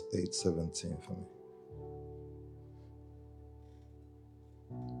Romans 8:17 for me.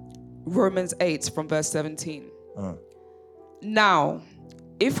 Romans 8 from verse 17. Now,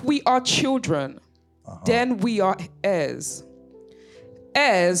 if we are children, then we are heirs.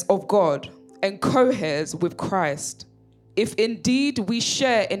 Heirs of God and co-heirs with Christ, if indeed we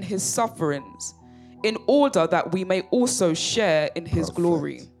share in his sufferings, in order that we may also share in his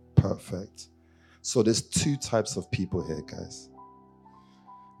glory. Perfect. So there's two types of people here, guys.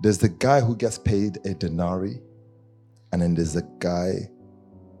 There's the guy who gets paid a denarii, and then there's the guy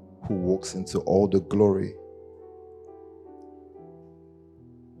who walks into all the glory.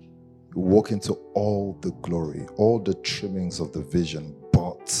 You walk into all the glory, all the trimmings of the vision,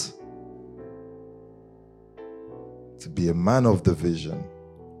 but to be a man of the vision,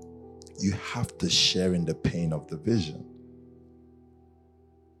 you have to share in the pain of the vision.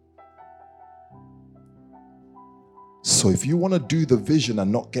 So if you want to do the vision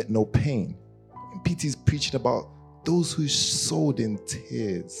and not get no pain, P.T.'s preaching about those who sowed in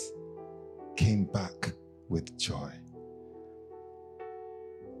tears came back with joy.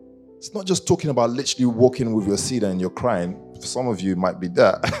 It's not just talking about literally walking with your seed and you're crying. For some of you, it might be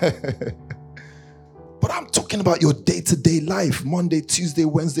that. But I'm talking about your day-to-day life, Monday, Tuesday,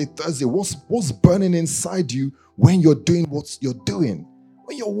 Wednesday, Thursday. What's burning inside you when you're doing what you're doing?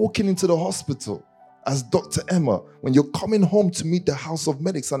 When you're walking into the hospital as Dr. Emma, when you're coming home to meet the House of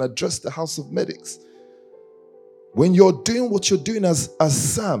Medics and address the House of Medics, when you're doing what you're doing as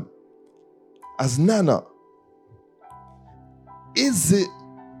Sam, as Nana, is it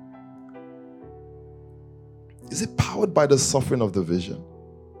powered by the suffering of the vision?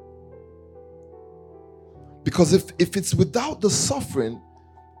 Because if it's without the suffering,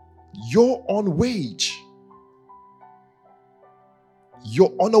 you're on wage.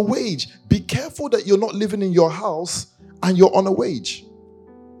 You're on a wage. Be careful that you're not living in your house and you're on a wage.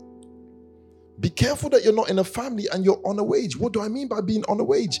 Be careful that you're not in a family and you're on a wage. What do I mean by being on a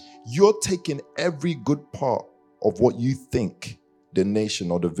wage? You're taking every good part of what you think the nation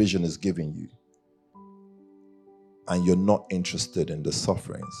or the vision is giving you, and you're not interested in the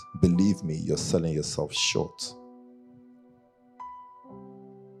sufferings. Believe me, you're selling yourself short.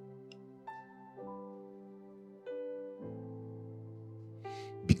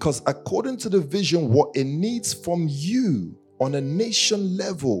 Because according to the vision, what it needs from you on a nation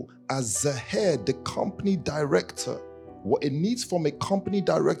level as the head, the company director, what it needs from a company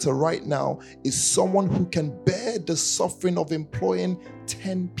director right now is someone who can bear the suffering of employing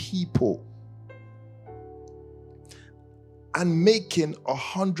 10 people and making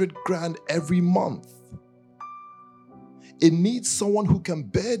 100 grand every month. It needs someone who can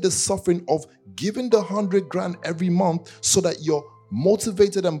bear the suffering of giving the 100 grand every month so that you're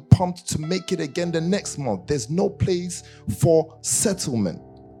motivated and pumped to make it again the next month. There's no place for settlement.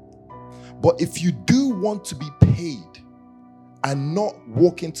 But if you do want to be paid and not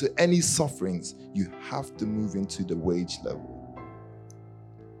walk into any sufferings, you have to move into the wage level.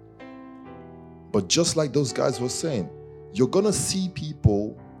 But just like those guys were saying, you're going to see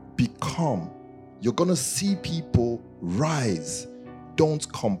people become. You're going to see people rise.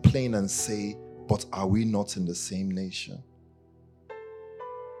 Don't complain and say, but are we not in the same nation?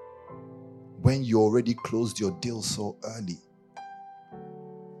 When you already closed your deal so early.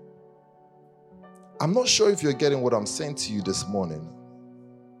 I'm not sure if you're getting what I'm saying to you this morning.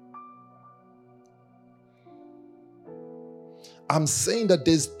 I'm saying that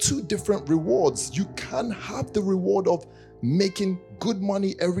there's two different rewards. You can have the reward of making good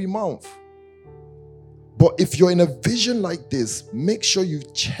money every month. But if you're in a vision like this, make sure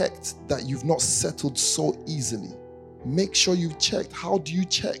you've checked that you've not settled so easily. Make sure you've checked. How do you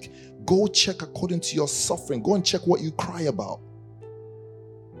check? Go check according to your suffering. Go and check what you cry about.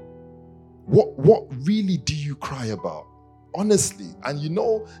 What really do you cry about? Honestly. And you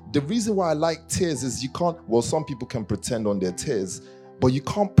know, the reason why I like tears is you can't, well, some people can pretend on their tears, but you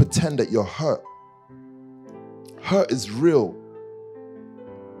can't pretend that you're hurt. Hurt is real.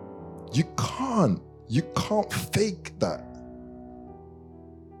 You can't fake that.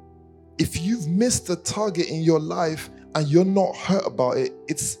 If you've missed a target in your life and you're not hurt about it,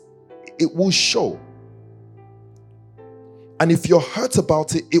 it will show. And if you're hurt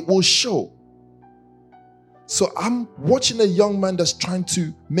about it, it will show. So I'm watching a young man that's trying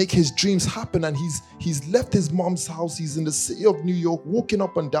to make his dreams happen, and he's left his mom's house. He's in the city of New York, walking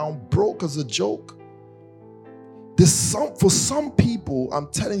up and down, broke as a joke. For some people,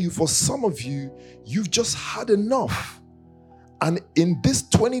 I'm telling you, for some of you, you've just had enough. And in this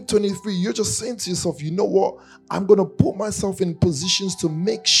 2023, you're just saying to yourself, you know what? I'm going to put myself in positions to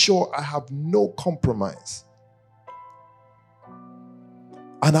make sure I have no compromise.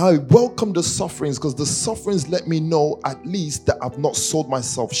 And I welcome the sufferings, because the sufferings let me know at least that I've not sold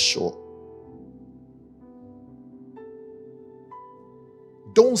myself short.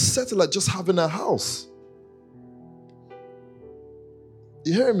 Don't settle at just having a house.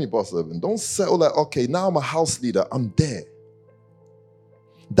 You hearing me, Boss Evan? Don't settle like, okay, now I'm a house leader. I'm there.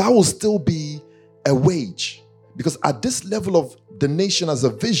 That will still be a wage. Because at this level of the nation as a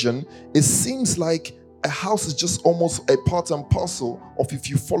vision, it seems like a house is just almost a part and parcel of if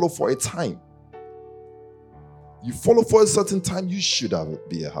you follow for a time. You follow for a certain time, you should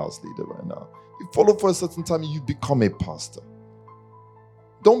be a house leader right now. You follow for a certain time, you become a pastor.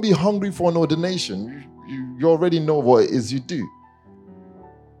 Don't be hungry for an ordination. You already know what it is you do.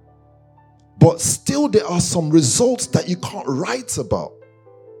 But still, there are some results that you can't write about.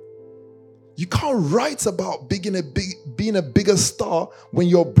 You can't write about being a bigger star when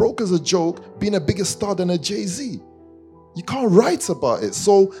you're broke as a joke, being a bigger star than a Jay-Z. You can't write about it.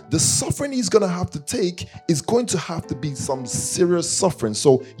 So the suffering he's going to have to take is going to have to be some serious suffering.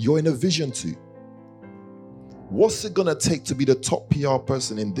 So you're in a vision too. What's it going to take to be the top PR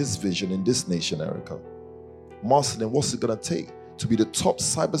person in this vision, in this nation, Erica? Marcelin, what's it going to take to be the top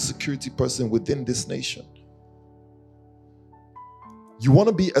cybersecurity person within this nation? You want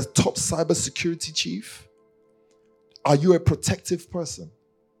to be a top cybersecurity chief? Are you a protective person?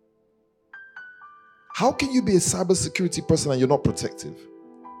 How can you be a cybersecurity person and you're not protective?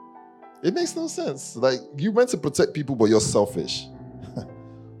 It makes no sense. Like, you meant to protect people, but you're selfish.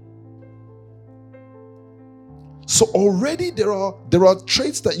 So already there are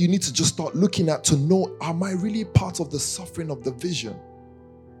traits that you need to just start looking at to know, am I really part of the suffering of the vision?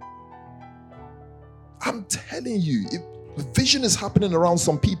 I'm telling you, if the vision is happening around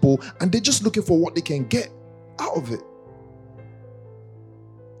some people and they're just looking for what they can get out of it.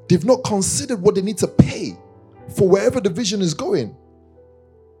 They've not considered what they need to pay for wherever the vision is going.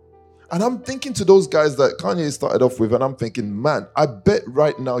 And I'm thinking to those guys that Kanye started off with, and I'm thinking, man, I bet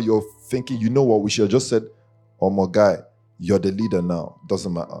right now you're thinking, you know what, we should have just said, oh my guy, you're the leader now.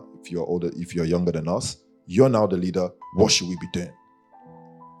 Doesn't matter if you're older, if you're younger than us, you're now the leader. What should we be doing?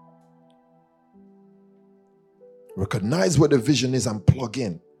 Recognize where the vision is and plug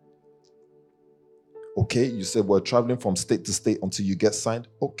in. Okay, you said we're traveling from state to state until you get signed.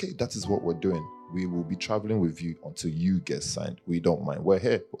 Okay, that is what we're doing. We will be traveling with you until you get signed. We don't mind. We're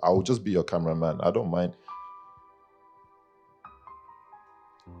here. I will just be your cameraman. I don't mind.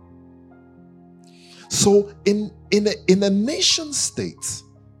 So in a nation state,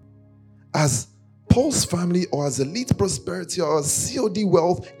 as Paul's family or as Elite Prosperity or as COD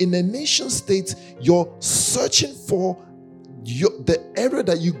Wealth, in a nation state, you're searching for the area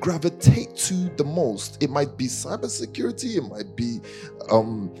that you gravitate to the most. It might be cybersecurity, it might be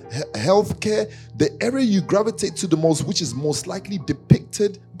healthcare, the area you gravitate to the most, which is most likely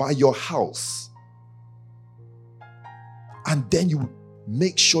depicted by your house. And then you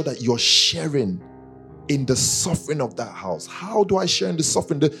make sure that you're sharing in the suffering of that house. How do I share in the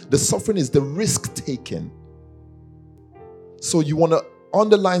suffering? The suffering is the risk taken. So you want to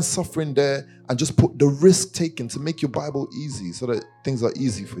underline suffering there and just put the risk taken to make your Bible easy so that things are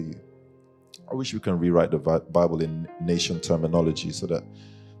easy for you. I wish we can rewrite the Bible in nation terminology so that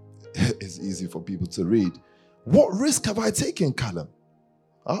it's easy for people to read. What risk have I taken, Callum?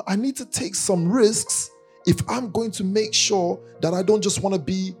 I need to take some risks if I'm going to make sure that I don't just want to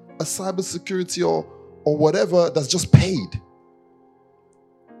be a cybersecurity or whatever that's just paid.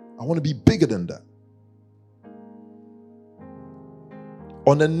 I want to be bigger than that.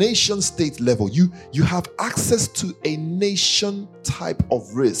 On a nation state level, you have access to a nation type of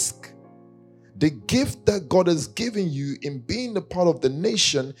risk. The gift that God has given you in being a part of the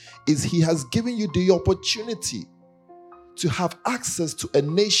nation is He has given you the opportunity to have access to a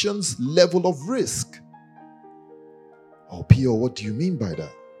nation's level of risk. Oh, Pio, what do you mean by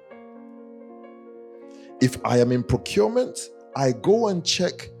that? If I am in procurement, I go and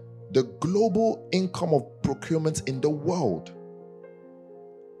check the global income of procurement in the world.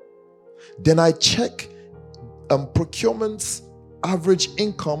 Then I check procurement's average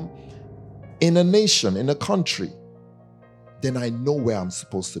income in a nation, in a country. Then I know where I'm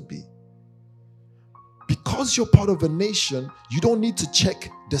supposed to be. Because you're part of a nation, you don't need to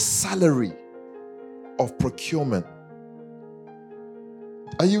check the salary of procurement.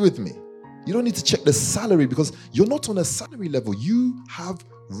 Are you with me? You don't need to check the salary because you're not on a salary level. You have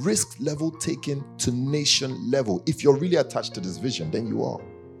risk level taken to nation level. If you're really attached to this vision, then you are.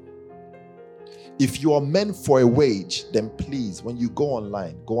 If you are meant for a wage, then please, when you go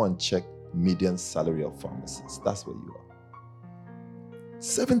online, go and check median salary of pharmacists. That's where you are.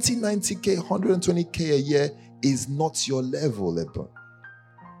 70, 90K, 120K a year is not your level, Eben.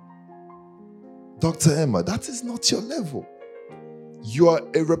 Dr. Emma, that is not your level. You are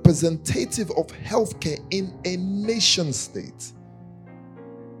a representative of healthcare in a nation state.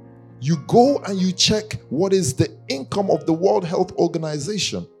 You go and you check what is the income of the World Health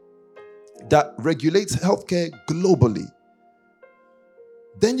Organization that regulates healthcare globally.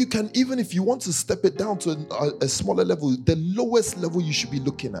 Then you can, even if you want to step it down to a smaller level, the lowest level you should be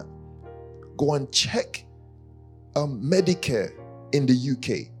looking at, go and check Medicare in the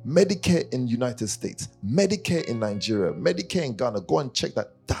UK, Medicare in the United States, Medicare in Nigeria, Medicare in Ghana. Go and check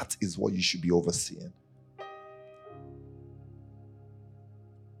that. That is what you should be overseeing.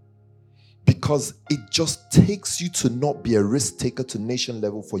 Because it just takes you to not be a risk taker to nation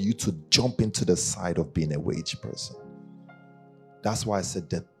level for you to jump into the side of being a wage person. That's why I said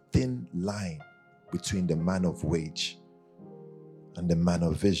the thin line between the man of wage and the man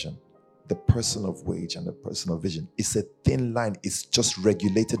of vision. The person of wage and the person of vision. It's a thin line. It's just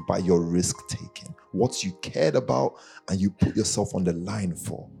regulated by your risk taking. What you cared about and you put yourself on the line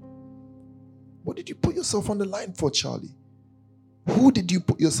for. What did you put yourself on the line for, Charlie? Who did you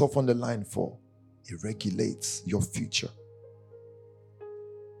put yourself on the line for? It regulates your future.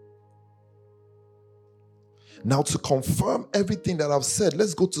 Now, to confirm everything that I've said,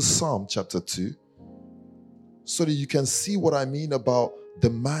 let's go to Psalm chapter 2 so that you can see what I mean about the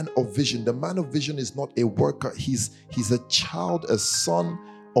man of vision. The man of vision is not a worker. He's a child, a son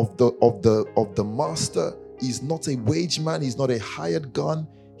of the master. He's not a wage man. He's not a hired gun.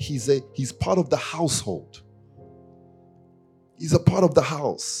 He's part of the household. He's a part of the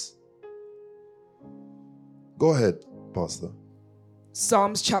house. Go ahead, Pastor.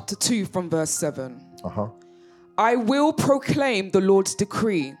 Psalms chapter 2 from verse 7. I will proclaim the Lord's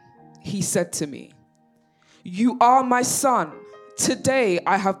decree. He said to me, you are my son. Today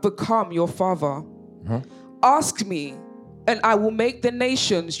I have become your father. Ask me, and I will make the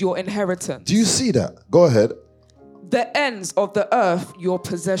nations your inheritance. Do you see that? Go ahead. The ends of the earth your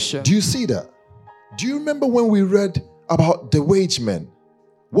possession. Do you see that? Do you remember when we read about the wage men?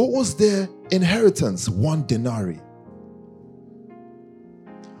 What was their inheritance? 1 denarii.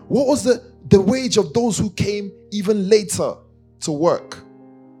 What was the wage of those who came even later to work?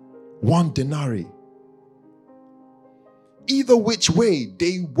 1 denarii. Either which way,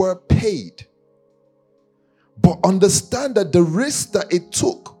 they were paid. But understand that the risk that it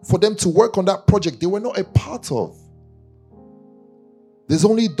took for them to work on that project, they were not a part of. There's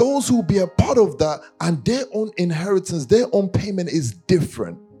only those who will be a part of that, and their own inheritance, their own payment is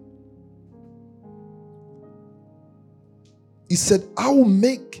different. He said, I will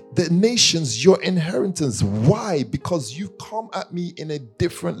make the nations your inheritance. Why? Because you've come at me in a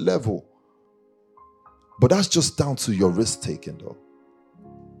different level. But that's just down to your risk taking, though.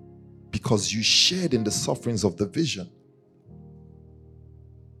 Because you shared in the sufferings of the vision.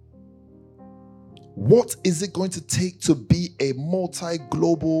 What is it going to take to be a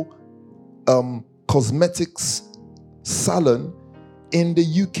multi-global cosmetics salon in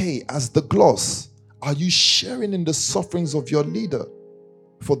the UK as the Gloss? Are you sharing in the sufferings of your leader?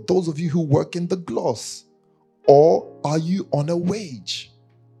 For those of you who work in the Gloss. Or are you on a wage?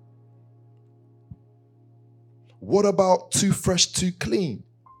 What about Too Fresh, Too Clean?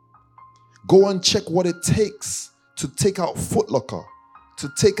 Go and check what it takes to take out Foot Locker, to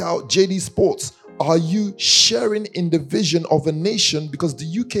take out JD Sports. Are you sharing in the vision of a nation? Because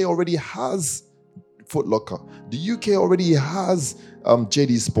the UK already has Foot Locker. The UK already has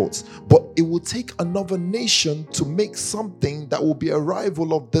JD Sports. But it will take another nation to make something that will be a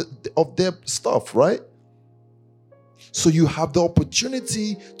rival of their stuff, right? So you have the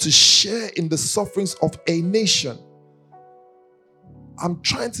opportunity to share in the sufferings of a nation. I'm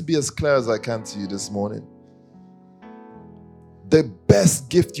trying to be as clear as I can to you this morning. The best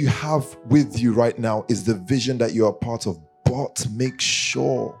gift you have with you right now is the vision that you are part of. But make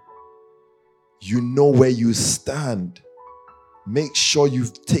sure you know where you stand. Make sure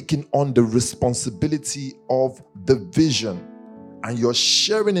you've taken on the responsibility of the vision. And you're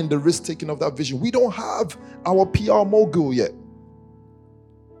sharing in the risk-taking of that vision. We don't have our PR mogul yet.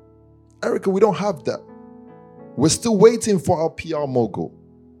 Erica, we don't have that. We're still waiting for our PR mogul.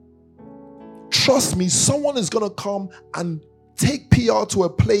 Trust me, someone is going to come and take PR to a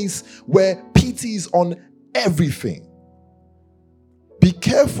place where PT is on everything. Be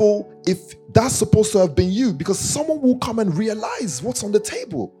careful if that's supposed to have been you, because someone will come and realize what's on the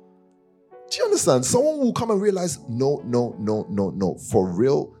table. Do you understand? Someone will come and realize, no. For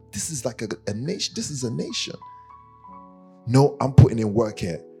real, this is like a nation. This is a nation. No, I'm putting in work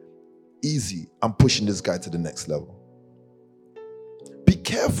here. Easy. I'm pushing this guy to the next level. Be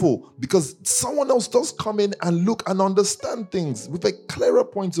careful, because someone else does come in and look and understand things with a clearer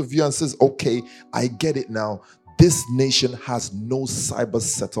point of view and says, okay, I get it now. This nation has no cyber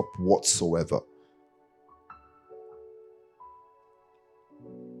setup whatsoever.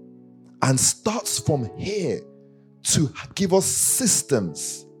 And starts from here to give us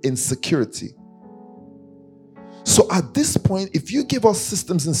systems in security. So at this point, if you give us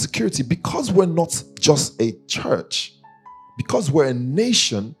systems in security, because we're not just a church, because we're a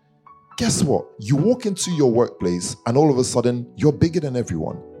nation, guess what? You walk into your workplace and all of a sudden, you're bigger than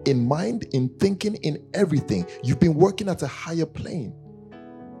everyone. In mind, in thinking, in everything. You've been working at a higher plane.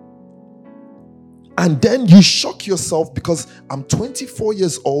 And then you shock yourself because I'm 24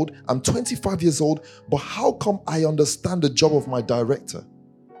 years old, I'm 25 years old, but how come I understand the job of my director?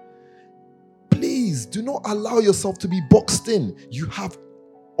 Please do not allow yourself to be boxed in. You have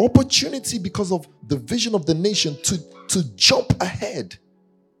opportunity because of the vision of the nation to jump ahead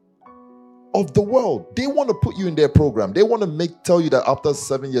of the world. They want to put you in their program. They want to tell you that after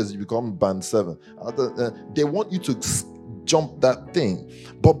 7 years you become band 7. They want you to jump that thing.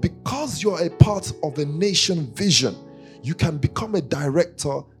 But because you're a part of a nation vision, you can become a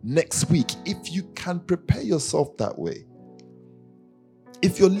director next week if you can prepare yourself that way.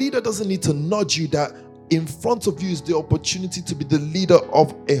 If your leader doesn't need to nudge you that in front of you is the opportunity to be the leader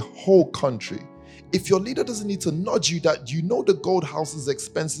of a whole country. If your leader doesn't need to nudge you that you know the Gold House's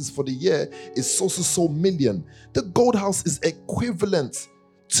expenses for the year is so million. The Gold House is equivalent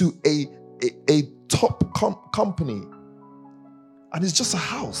to a top company. And it's just a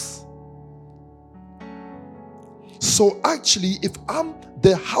house. So actually, if I'm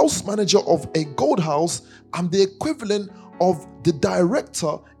the house manager of a Gold House, I'm the equivalent of the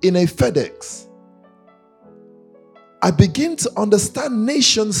director in a FedEx. I begin to understand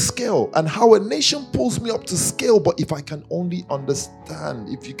nation scale and how a nation pulls me up to scale. But if I can only understand,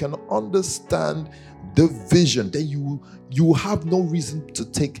 if you can understand the vision, then you have no reason to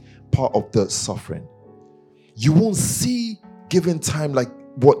take part of the suffering. You won't see giving time like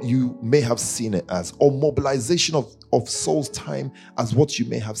what you may have seen it as, or mobilization of souls time as what you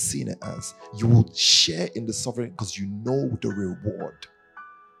may have seen it as. You will share in the suffering because you know the reward.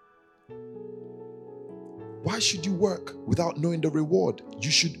 Why should you work without knowing the reward?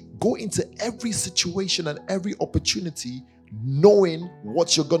 You should go into every situation and every opportunity knowing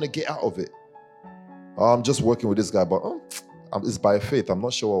what you're going to get out of it. I'm just working with this guy, but it's by faith. I'm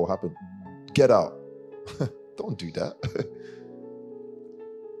not sure what will happen. Get out. Don't do that.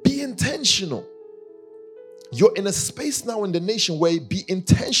 Be intentional. You're in a space now in the nation where be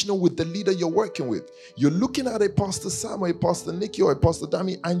intentional with the leader you're working with. You're looking at a Pastor Sam or a Pastor Nicky or a Pastor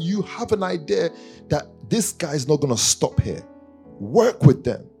Dami, and you have an idea that this guy is not going to stop here. Work with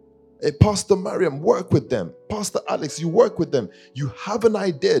them. A Pastor Mariam, work with them. Pastor Alex, you work with them. You have an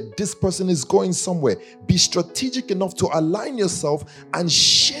idea this person is going somewhere. Be strategic enough to align yourself and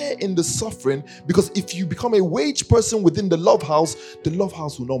share in the suffering, because if you become a wage person within the Love House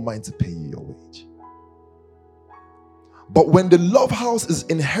will not mind to pay you your wage. But when the Love House is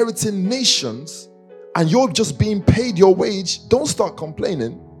inheriting nations and you're just being paid your wage, don't start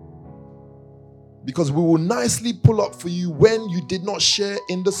complaining, because we will nicely pull up for you when you did not share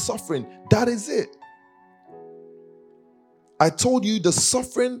in the suffering. That is it. I told you the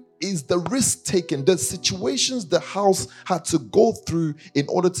suffering is the risk taken, the situations the house had to go through in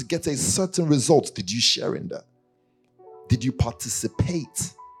order to get a certain result. Did you share in that? Did you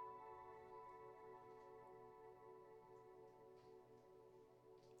participate?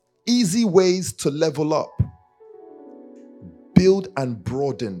 Easy ways to level up. Build and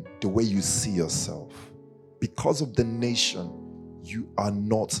broaden the way you see yourself. Because of the nation, you are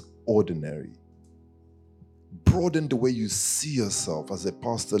not ordinary. Broaden the way you see yourself as a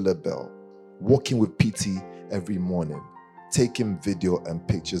Pastor Lebel, walking with PT every morning, taking video and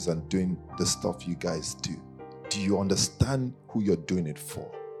pictures and doing the stuff you guys do. Do you understand who you're doing it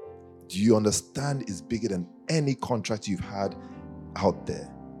for? Do you understand it's bigger than any contract you've had out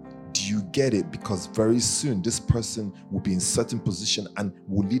there? Do you get it? Because very soon this person will be in certain position and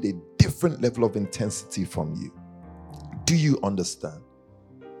will lead a different level of intensity from you. Do you understand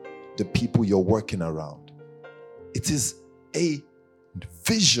the people you're working around? It is a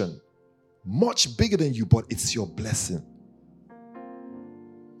vision much bigger than you, but it's your blessing.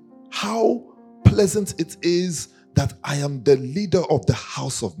 How pleasant it is that I am the leader of the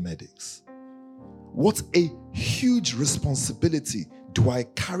House of Medics. What a huge responsibility do I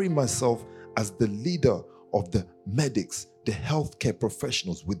carry myself as the leader of the medics, the healthcare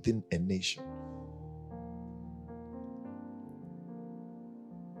professionals within a nation.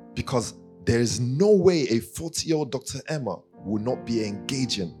 Because there is no way a 40-year-old Dr. Emma will not be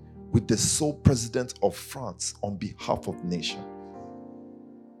engaging with the sole president of France on behalf of the nation.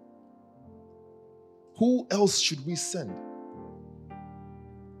 Who else should we send?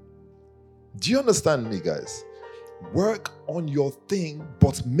 Do you understand me, guys? Work on your thing,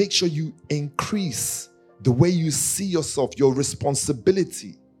 but make sure you increase the way you see yourself, your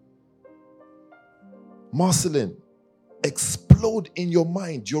responsibility. Marceline, explode in your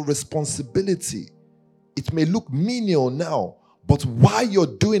mind your responsibility. It may look menial now, but why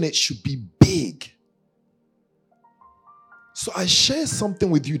you're doing it should be big. So I share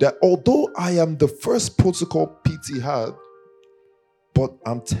something with you that although I am the first protocol PT had, But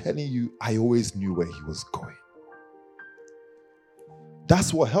I'm telling you, I always knew where he was going.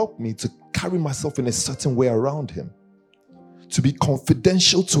 That's what helped me to carry myself in a certain way around him. To be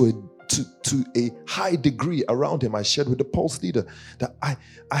confidential to a high degree around him. I shared with the Pulse leader that I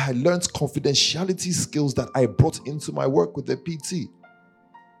had learned confidentiality skills that I brought into my work with the PT.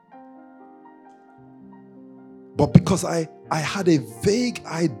 But because I had a vague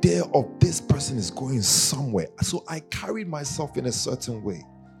idea of this person is going somewhere, so I carried myself in a certain way.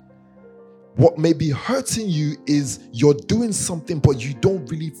 What may be hurting you is you're doing something, but you don't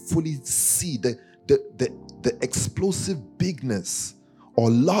really fully see the explosive bigness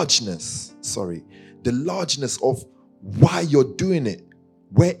or largeness, the largeness of why you're doing it,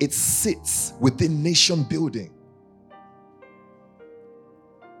 where it sits within nation building.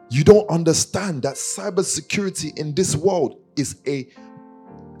 You don't understand that cybersecurity in this world is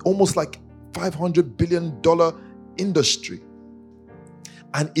almost like $500 billion industry.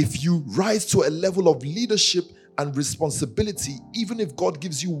 And if you rise to a level of leadership and responsibility, even if God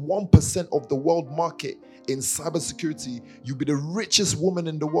gives you 1% of the world market in cybersecurity, you'll be the richest woman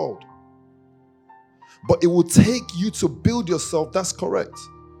in the world. But it will take you to build yourself, that's correct.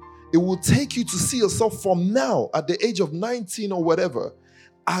 It will take you to see yourself from now, at the age of 19 or whatever,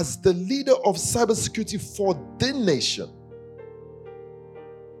 as the leader of cybersecurity for the nation.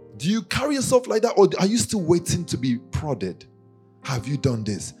 Do you carry yourself like that, or are you still waiting to be prodded? Have you done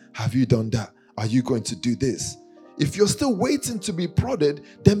this? Have you done that? Are you going to do this? If you're still waiting to be prodded,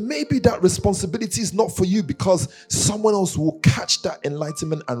 then maybe that responsibility is not for you, because someone else will catch that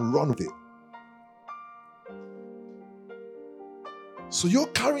enlightenment and run with it. So you're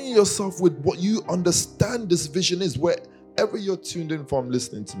carrying yourself with what you understand this vision is. Wherever you're tuned in from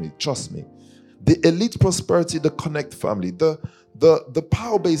listening to me, trust me. The Elite Prosperity, the Connect family, the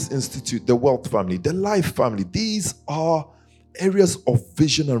Power-Based Institute, the Wealth family, the Life family, these are areas of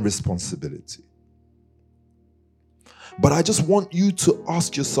vision and responsibility. But I just want you to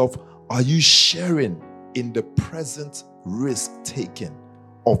ask yourself, are you sharing in the present risk-taking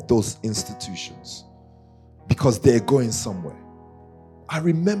of those institutions? Because they're going somewhere. I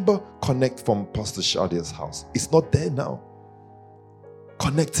remember Connect from Pastor Shadia's house. It's not there now.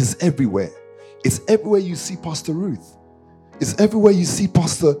 Connect is everywhere. It's everywhere you see Pastor Ruth. It's everywhere you see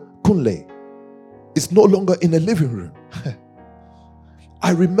Pastor Kunle. It's no longer in a living room.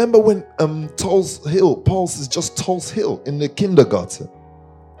 I remember when Tulse Hill, Pulse is just Tulse Hill in the kindergarten.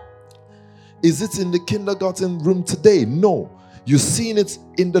 Is it in the kindergarten room today? No. You're seeing it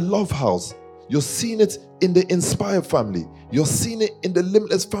in the Love House. You're seeing it in the Inspire family. You're seeing it in the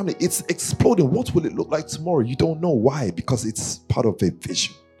Limitless family. It's exploding. What will it look like tomorrow? You don't know. Why? Because it's part of a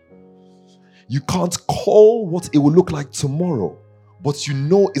vision. You can't call what it will look like tomorrow, but you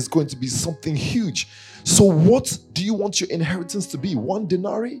know it's going to be something huge. So what do you want your inheritance to be? 1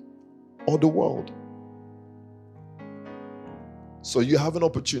 denarii or the world? So you have an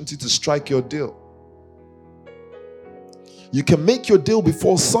opportunity to strike your deal. You can make your deal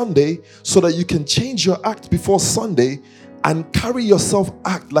before Sunday so that you can change your act before Sunday and carry yourself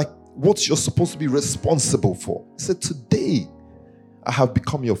act like what you're supposed to be responsible for. He said, today I have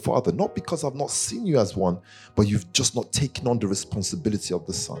become your father, not because I've not seen you as one, but you've just not taken on the responsibility of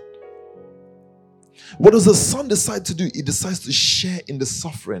the son. What does the son decide to do? He decides to share in the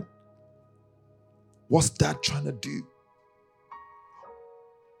suffering. What's dad trying to do?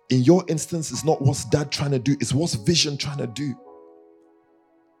 In your instance, it's not what's dad trying to do, it's what's vision trying to do.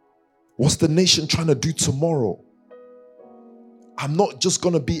 What's the nation trying to do tomorrow? I'm not just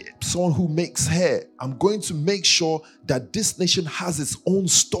going to be someone who makes hair. I'm going to make sure that this nation has its own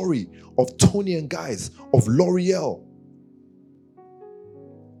story of Tony and Guys, of L'Oreal.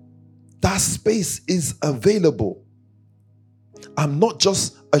 That space is available. I'm not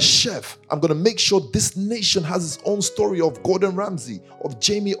just a chef. I'm going to make sure this nation has its own story of Gordon Ramsay, of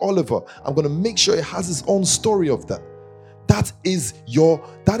Jamie Oliver. I'm going to make sure it has its own story of that. That is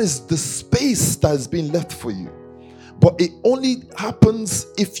the space that is being left for you. But it only happens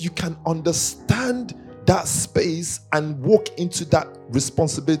if you can understand that space and walk into that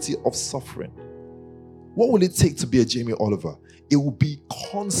responsibility of suffering. What will it take to be a Jamie Oliver? It will be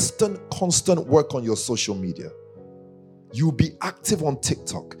constant work on your social media. You'll be active on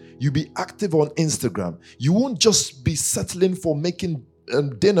TikTok. You'll be active on Instagram. You won't just be settling for making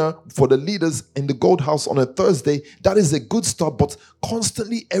dinner for the leaders in the Gold House on a Thursday. That is a good start, but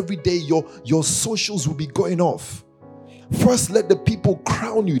constantly every day your socials will be going off. First, let the people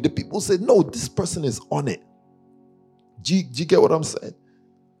crown you. The people say, no, this person is on it. Do you get what I'm saying?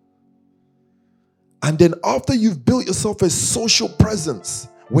 And then after you've built yourself a social presence,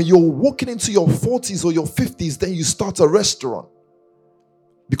 when you're walking into your 40s or your 50s, then you start a restaurant.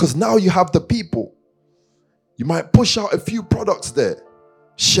 Because now you have the people. You might push out a few products there.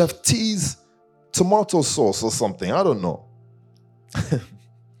 Chef T's tomato sauce or something. I don't know.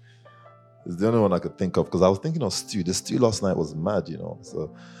 It's the only one I could think of because I was thinking of stew. The stew last night was mad,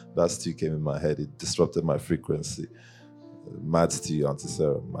 So that stew came in my head. It disrupted my frequency. Mad stew, Auntie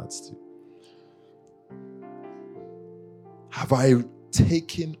Sarah, mad stew. Have I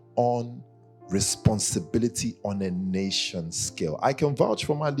taken on responsibility on a nation scale? I can vouch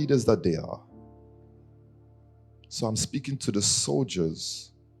for my leaders that they are. So I'm speaking to the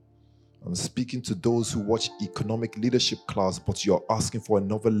soldiers. I'm speaking to those who watch economic leadership class, but you're asking for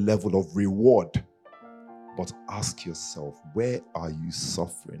another level of reward. But ask yourself, where are you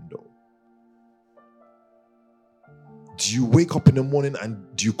suffering though? Do you wake up in the morning and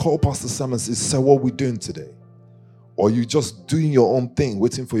do you call Pastor Sam and say, "Sir, what are we doing today?" Or are you just doing your own thing,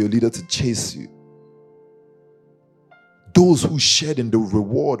 waiting for your leader to chase you? Those who shared in the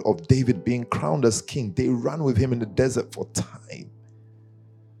reward of David being crowned as king, they ran with him in the desert for time.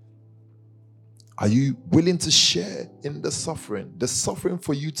 Are you willing to share in the suffering? The suffering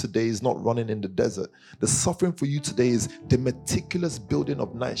for you today is not running in the desert. The suffering for you today is the meticulous building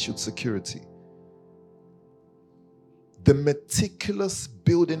of night shield security. The meticulous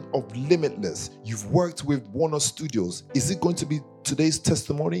building of Limitless. You've worked with Warner Studios. Is it going to be today's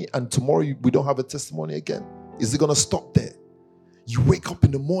testimony and tomorrow we don't have a testimony again? Is it going to stop there? You wake up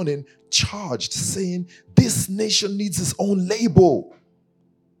in the morning charged, saying, this nation needs its own label.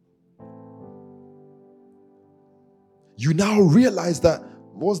 You now realize that,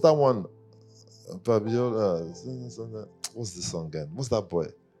 what's that one? Fabiola, what's the song again? What's that boy?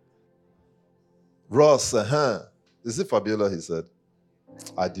 Ross, Is it Fabiola, he said?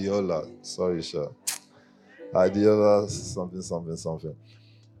 Adiola, sorry, sure. Adiola, something.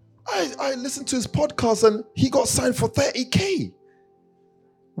 I listened to his podcast and he got signed for 30K.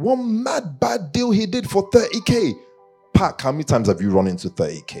 One mad bad deal he did for 30K. Pac, how many times have you run into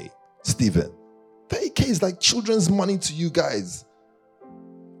 30K? Stephen, 30K is like children's money to you guys.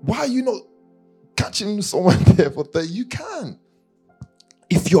 Why are you not catching someone there for 30? You can.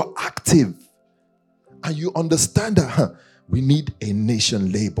 If you're active and you understand that, we need a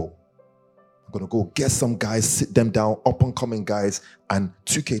nation label. I'm going to go get some guys, sit them down, up and coming guys, and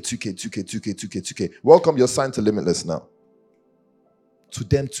 2K. Welcome, you're signed to Limitless now. To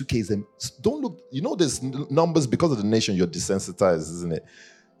them, 2K is don't look, there's numbers because of the nation, you're desensitized, isn't it?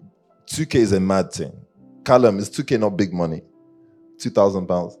 2K is a mad thing. Callum, is 2K not big money?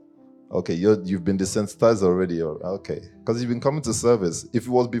 £2,000. Okay, you've been desensitized already. Okay, because you've been coming to service. If it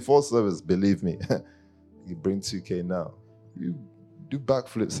was before service, believe me, you bring 2K now. You do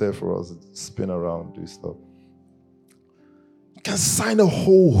backflips here for us, spin around, do stuff. You can sign a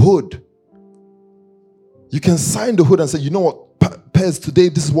whole hood. You can sign the hood and say, you know what, Pez, today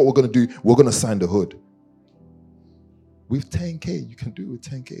this is what we're going to do. We're going to sign the hood. With 10K, you can do it with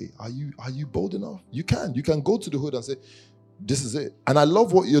 10K. Are you bold enough? You can. You can go to the hood and say, this is it. And I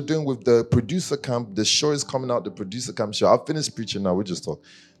love what you're doing with the producer camp. The show is coming out, the producer camp show. I've finished preaching now, we just talk.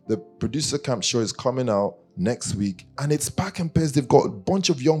 The producer camp show is coming out next week. And it's Pac and Pez. They've got a bunch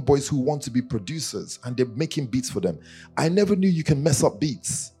of young boys who want to be producers. And they're making beats for them. I never knew you can mess up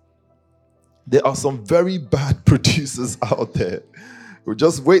beats. There are some very bad producers out there. We'll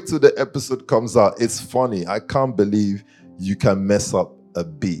just wait till the episode comes out. It's funny. I can't believe you can mess up a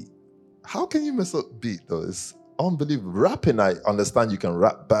beat. How can you mess up a beat though? It's unbelievable. Rapping, I understand you can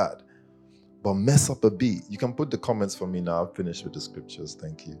rap bad. But mess up a beat. You can put the comments for me now. I've finished with the scriptures.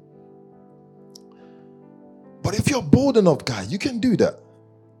 Thank you. But if you're bold enough, guy, you can do that.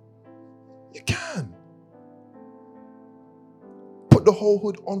 You can. Put the whole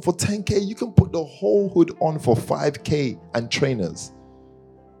hood on for 10K. You can put the whole hood on for 5K and trainers.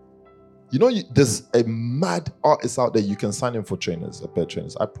 There's a mad artist out there you can sign in for trainers, pair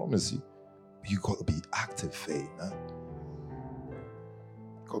trainers. I promise you. You got to be active, Faye, man.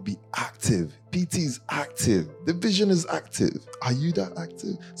 You got to be active. PT is active. The vision is active. Are you that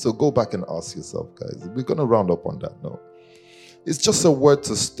active? So go back and ask yourself, guys. We're going to round up on that note. It's just a word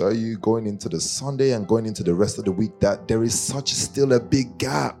to stir you going into the Sunday and going into the rest of the week that there is still a big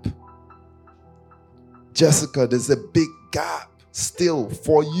gap. Jessica, there's a big gap still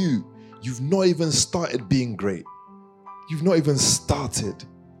for you. You've not even started being great. You've not even started.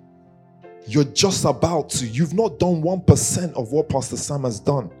 You're just about to. You've not done 1% of what Pastor Sam has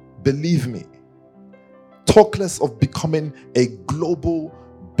done. Believe me. Talk less of becoming a global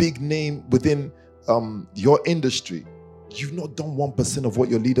big name within your industry. You've not done 1% of what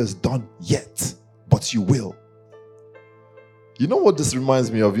your leader's done yet, but you will. You know what this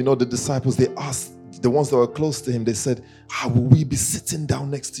reminds me of? The disciples, they asked the ones that were close to him, they said, will we be sitting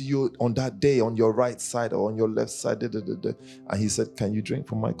down next to you on that day, on your right side or on your left side? And he said, can you drink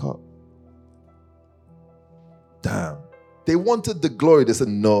from my cup? Damn. They wanted the glory. They said,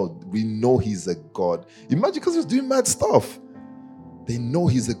 no, we know he's a God. Imagine, because he was doing mad stuff. They know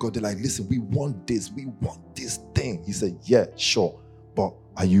he's a God. They're like, listen, we want this thing. He said, yeah, sure. But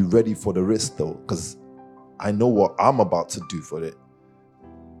are you ready for the risk though? Because I know what I'm about to do for it.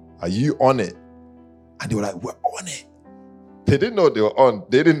 Are you on it? And they were like, we're on it. They didn't know they were on.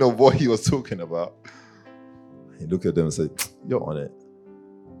 They didn't know what he was talking about. He looked at them and said, you're on it.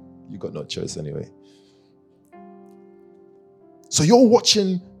 You got no choice anyway. So you're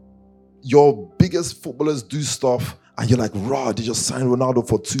watching your biggest footballers do stuff and you're like, rah, they just signed Ronaldo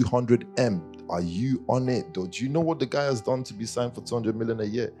for 200M. Are you on it though? Do you know what the guy has done to be signed for 200 million a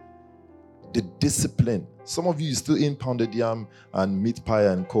year? The discipline. Some of you still in pounded yam and meat pie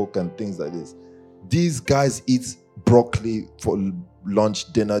and coke and things like this. These guys eat broccoli for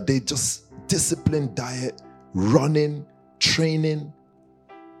lunch, dinner. They just disciplined diet, running, training.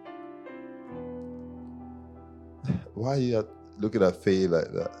 Why are you looking at Faye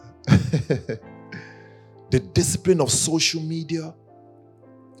like that? The discipline of social media.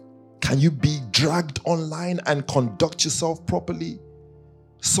 Can you be dragged online and conduct yourself properly?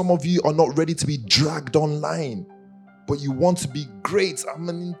 Some of you are not ready to be dragged online, but you want to be great. I'm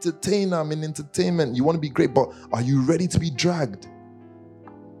an entertainer. I'm in entertainment. You want to be great, but are you ready to be dragged?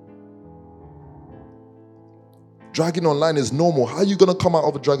 Dragging online is normal. How are you going to come out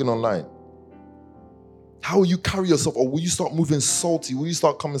of a dragging online? How will you carry yourself? Or will you start moving salty? Will you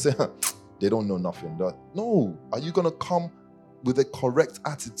start coming and say, they don't know nothing? No. Are you going to come with a correct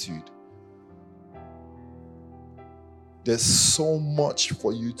attitude? There's so much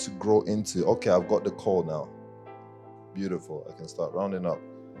for you to grow into. Okay, I've got the call now. Beautiful. I can start rounding up.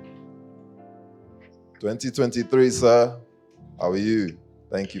 2023, sir. How are you?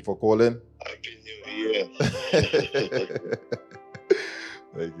 Thank you for calling. Happy New Year.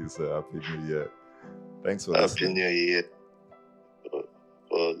 Thank you, sir. Happy New Year. Thanks for Happy listening. New Year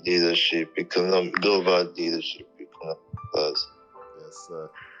for leadership, global leadership, class. Yes, sir.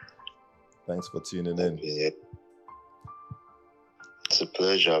 Thanks for tuning in. Year. It's a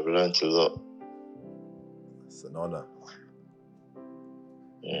pleasure. I've learned a lot. It's an honor.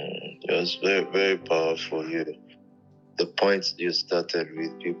 It was very, very powerful. The point you started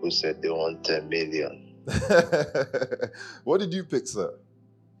with, people said they want 10 million. What did you pick, sir?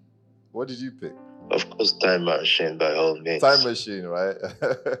 What did you pick? Of course, Time Machine, by all means. Time Machine, right?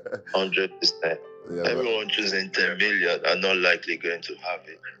 100%. Yeah, everyone choosing 10 million are not likely going to have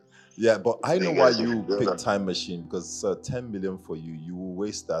it. Yeah, but I know why you pick Time Machine, because 10 million for you, you will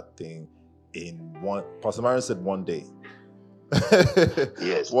waste that thing in one. Pastor Marion said 1 day.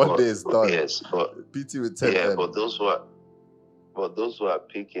 Yes, one day is done. Yes, but PT with 10. Yeah, but those who are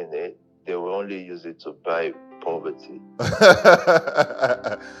picking it, they will only use it to buy poverty.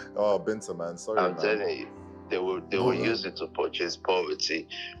 Oh, Benta, man, sorry. I'm telling you, they will use it to purchase poverty,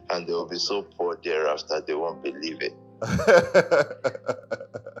 and they will be so poor thereafter they won't believe it.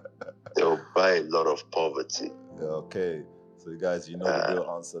 They will buy a lot of poverty. Yeah, okay, so you guys, you know the real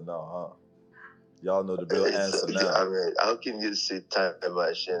answer now, huh? Y'all know the real answer now. I mean, how can you see Time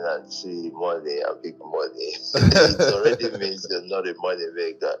Machine and see money and big money? It already means you're not a money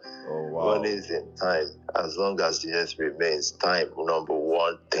maker. Oh, wow. Money is in time. As long as the earth remains, time, number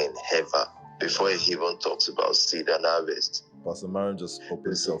one thing ever. Before he even talks about seed and harvest. Pastor Marion just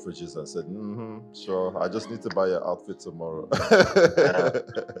opened Selfridges and said, sure, I just need to buy your outfit tomorrow.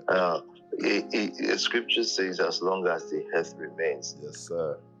 Scripture says as long as the earth remains. Yes,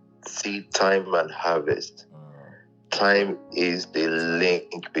 sir. Seed time and harvest. Time is the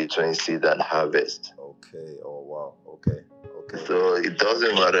link between seed and harvest. Okay. Oh, wow. Okay. So it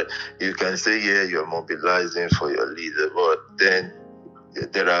doesn't matter. You can say, yeah, you're mobilizing for your leader, but then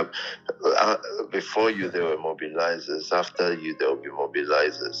there are, before you, there were mobilizers. After you, there will be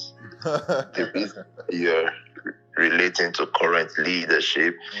mobilizers. The reason you're relating to current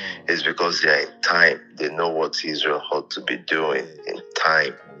leadership is because they are in time. They know what Israel ought to be doing in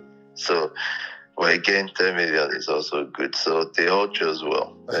time. So, well, again, 10 million is also good. So they all chose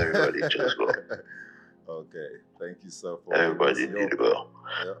well. Everybody chose well. Okay. Thank you, sir. Everybody did well.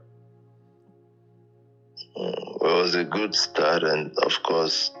 Yeah. Well, it was a good start, and of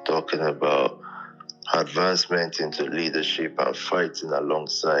course, talking about advancement into leadership and fighting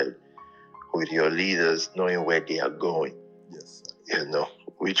alongside with your leaders, knowing where they are going. Yes.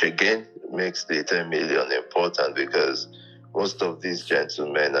 Which again makes the 10 million important, because most of these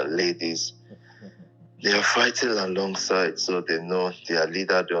gentlemen and ladies, they are fighting alongside, so they know their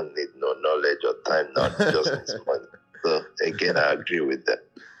leader don't need no knowledge or time, not just his money. So again, I agree with that.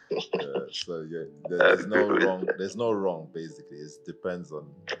 There's no wrong. There's no wrong. Basically, it depends on.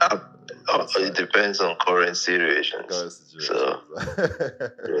 It depends on current situations. So,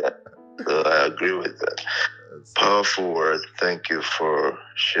 so I agree with that. Powerful word. Thank you for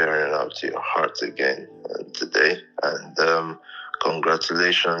sharing out your heart again today, and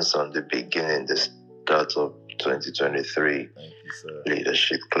congratulations on the beginning, the start of 2023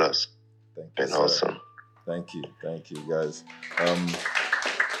 leadership class. Thank you, awesome. Thank you, guys.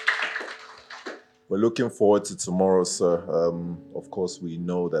 We're looking forward to tomorrow, sir. Of course, we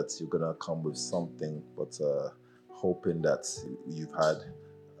know that you're gonna come with something, but hoping that you've had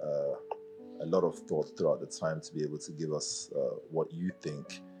a lot of thought throughout the time to be able to give us what you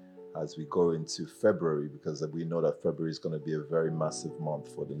think as we go into February, because we know that February is going to be a very massive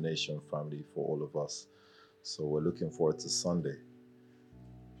month for the nation, family, for all of us. So we're looking forward to Sunday.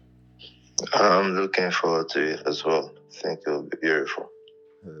 I'm looking forward to it as well. I think it'll be beautiful.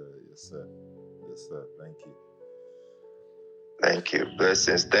 Yes, sir. Yes, sir. Thank you. Thank you.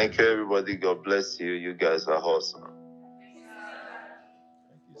 Blessings. Thank you, everybody. God bless you. You guys are awesome.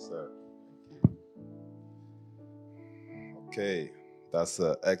 Thank you, sir. Okay, that's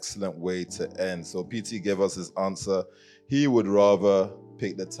an excellent way to end. So PT gave us his answer. He would rather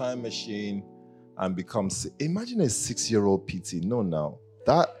pick the time machine and become... Imagine a 6-year-old PT. No, now.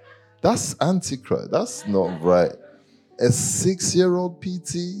 That's antichrist. That's not right. A 6-year-old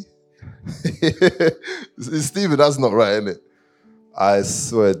PT? Stephen, that's not right, isn't it? I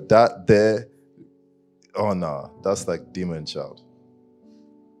swear, that there... Oh, no. That's like demon child.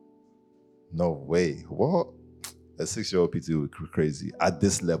 No way. What? A 6-year-old PT would be crazy at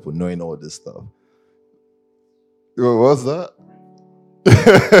this level, knowing all this stuff. What's that?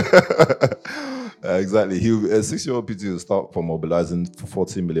 Exactly. A 6-year-old PT will start for mobilizing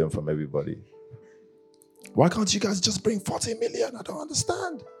 40 million from everybody. Why can't you guys just bring 40 million? I don't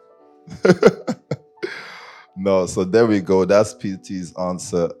understand. No, so there we go. That's PT's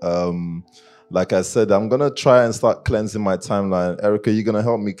answer. Like I said, I'm going to try and start cleansing my timeline. Erica, you going to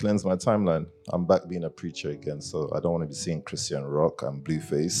help me cleanse my timeline? I'm back being a preacher again, so I don't want to be seeing Christian Rock and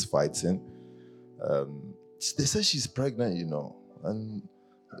Blueface fighting. They say she's pregnant, you know, and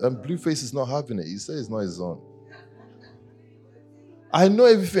Blueface is not having it. He says it's not his own. I know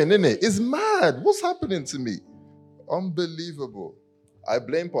everything, innit? It's mad. What's happening to me? Unbelievable. I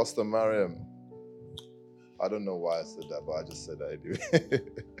blame Pastor Mariam. I don't know why I said that, but I just said that anyway.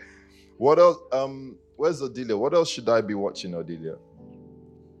 What else? Where's Odelia? What else should I be watching, Odelia?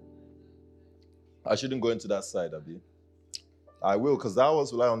 I shouldn't go into that side, Abi. I will, because that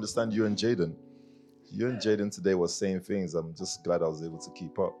was will I understand you and Jaden. You and Jaden today were saying things. I'm just glad I was able to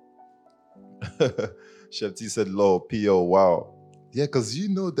keep up. Chef T said, "Low, P.O. Wow." Yeah, because you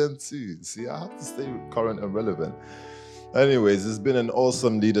know them too. See, I have to stay current and relevant. Anyways, it's been an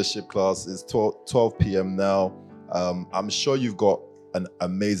awesome leadership class. It's 12 p.m. now. I'm sure you've got an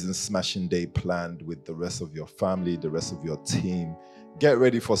amazing smashing day planned with the rest of your family, the rest of your team. Get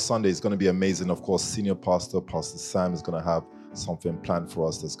ready for Sunday. It's going to be amazing. Of course, Senior Pastor, Pastor Sam, is going to have something planned for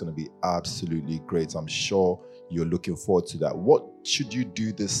us that's going to be absolutely great. I'm sure you're looking forward to that. What should you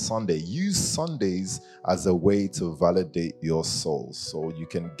do this Sunday? Use Sundays as a way to validate your soul. So you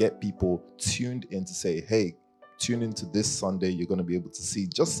can get people tuned in to say, hey, tune into this Sunday. You're going to be able to see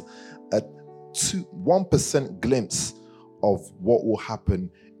just a 1% glimpse of what will happen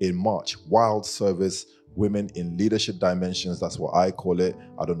in March. Wild service, women in leadership dimensions. That's what I call it.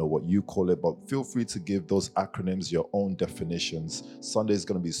 I don't know what you call it, but feel free to give those acronyms your own definitions. Sunday is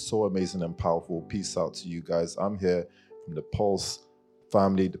going to be so amazing and powerful. Peace out to you guys. I'm here from the Pulse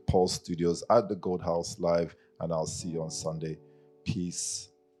family, the Pulse Studios at the Gold House Live, and I'll see you on Sunday. Peace,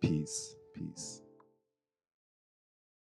 peace, peace.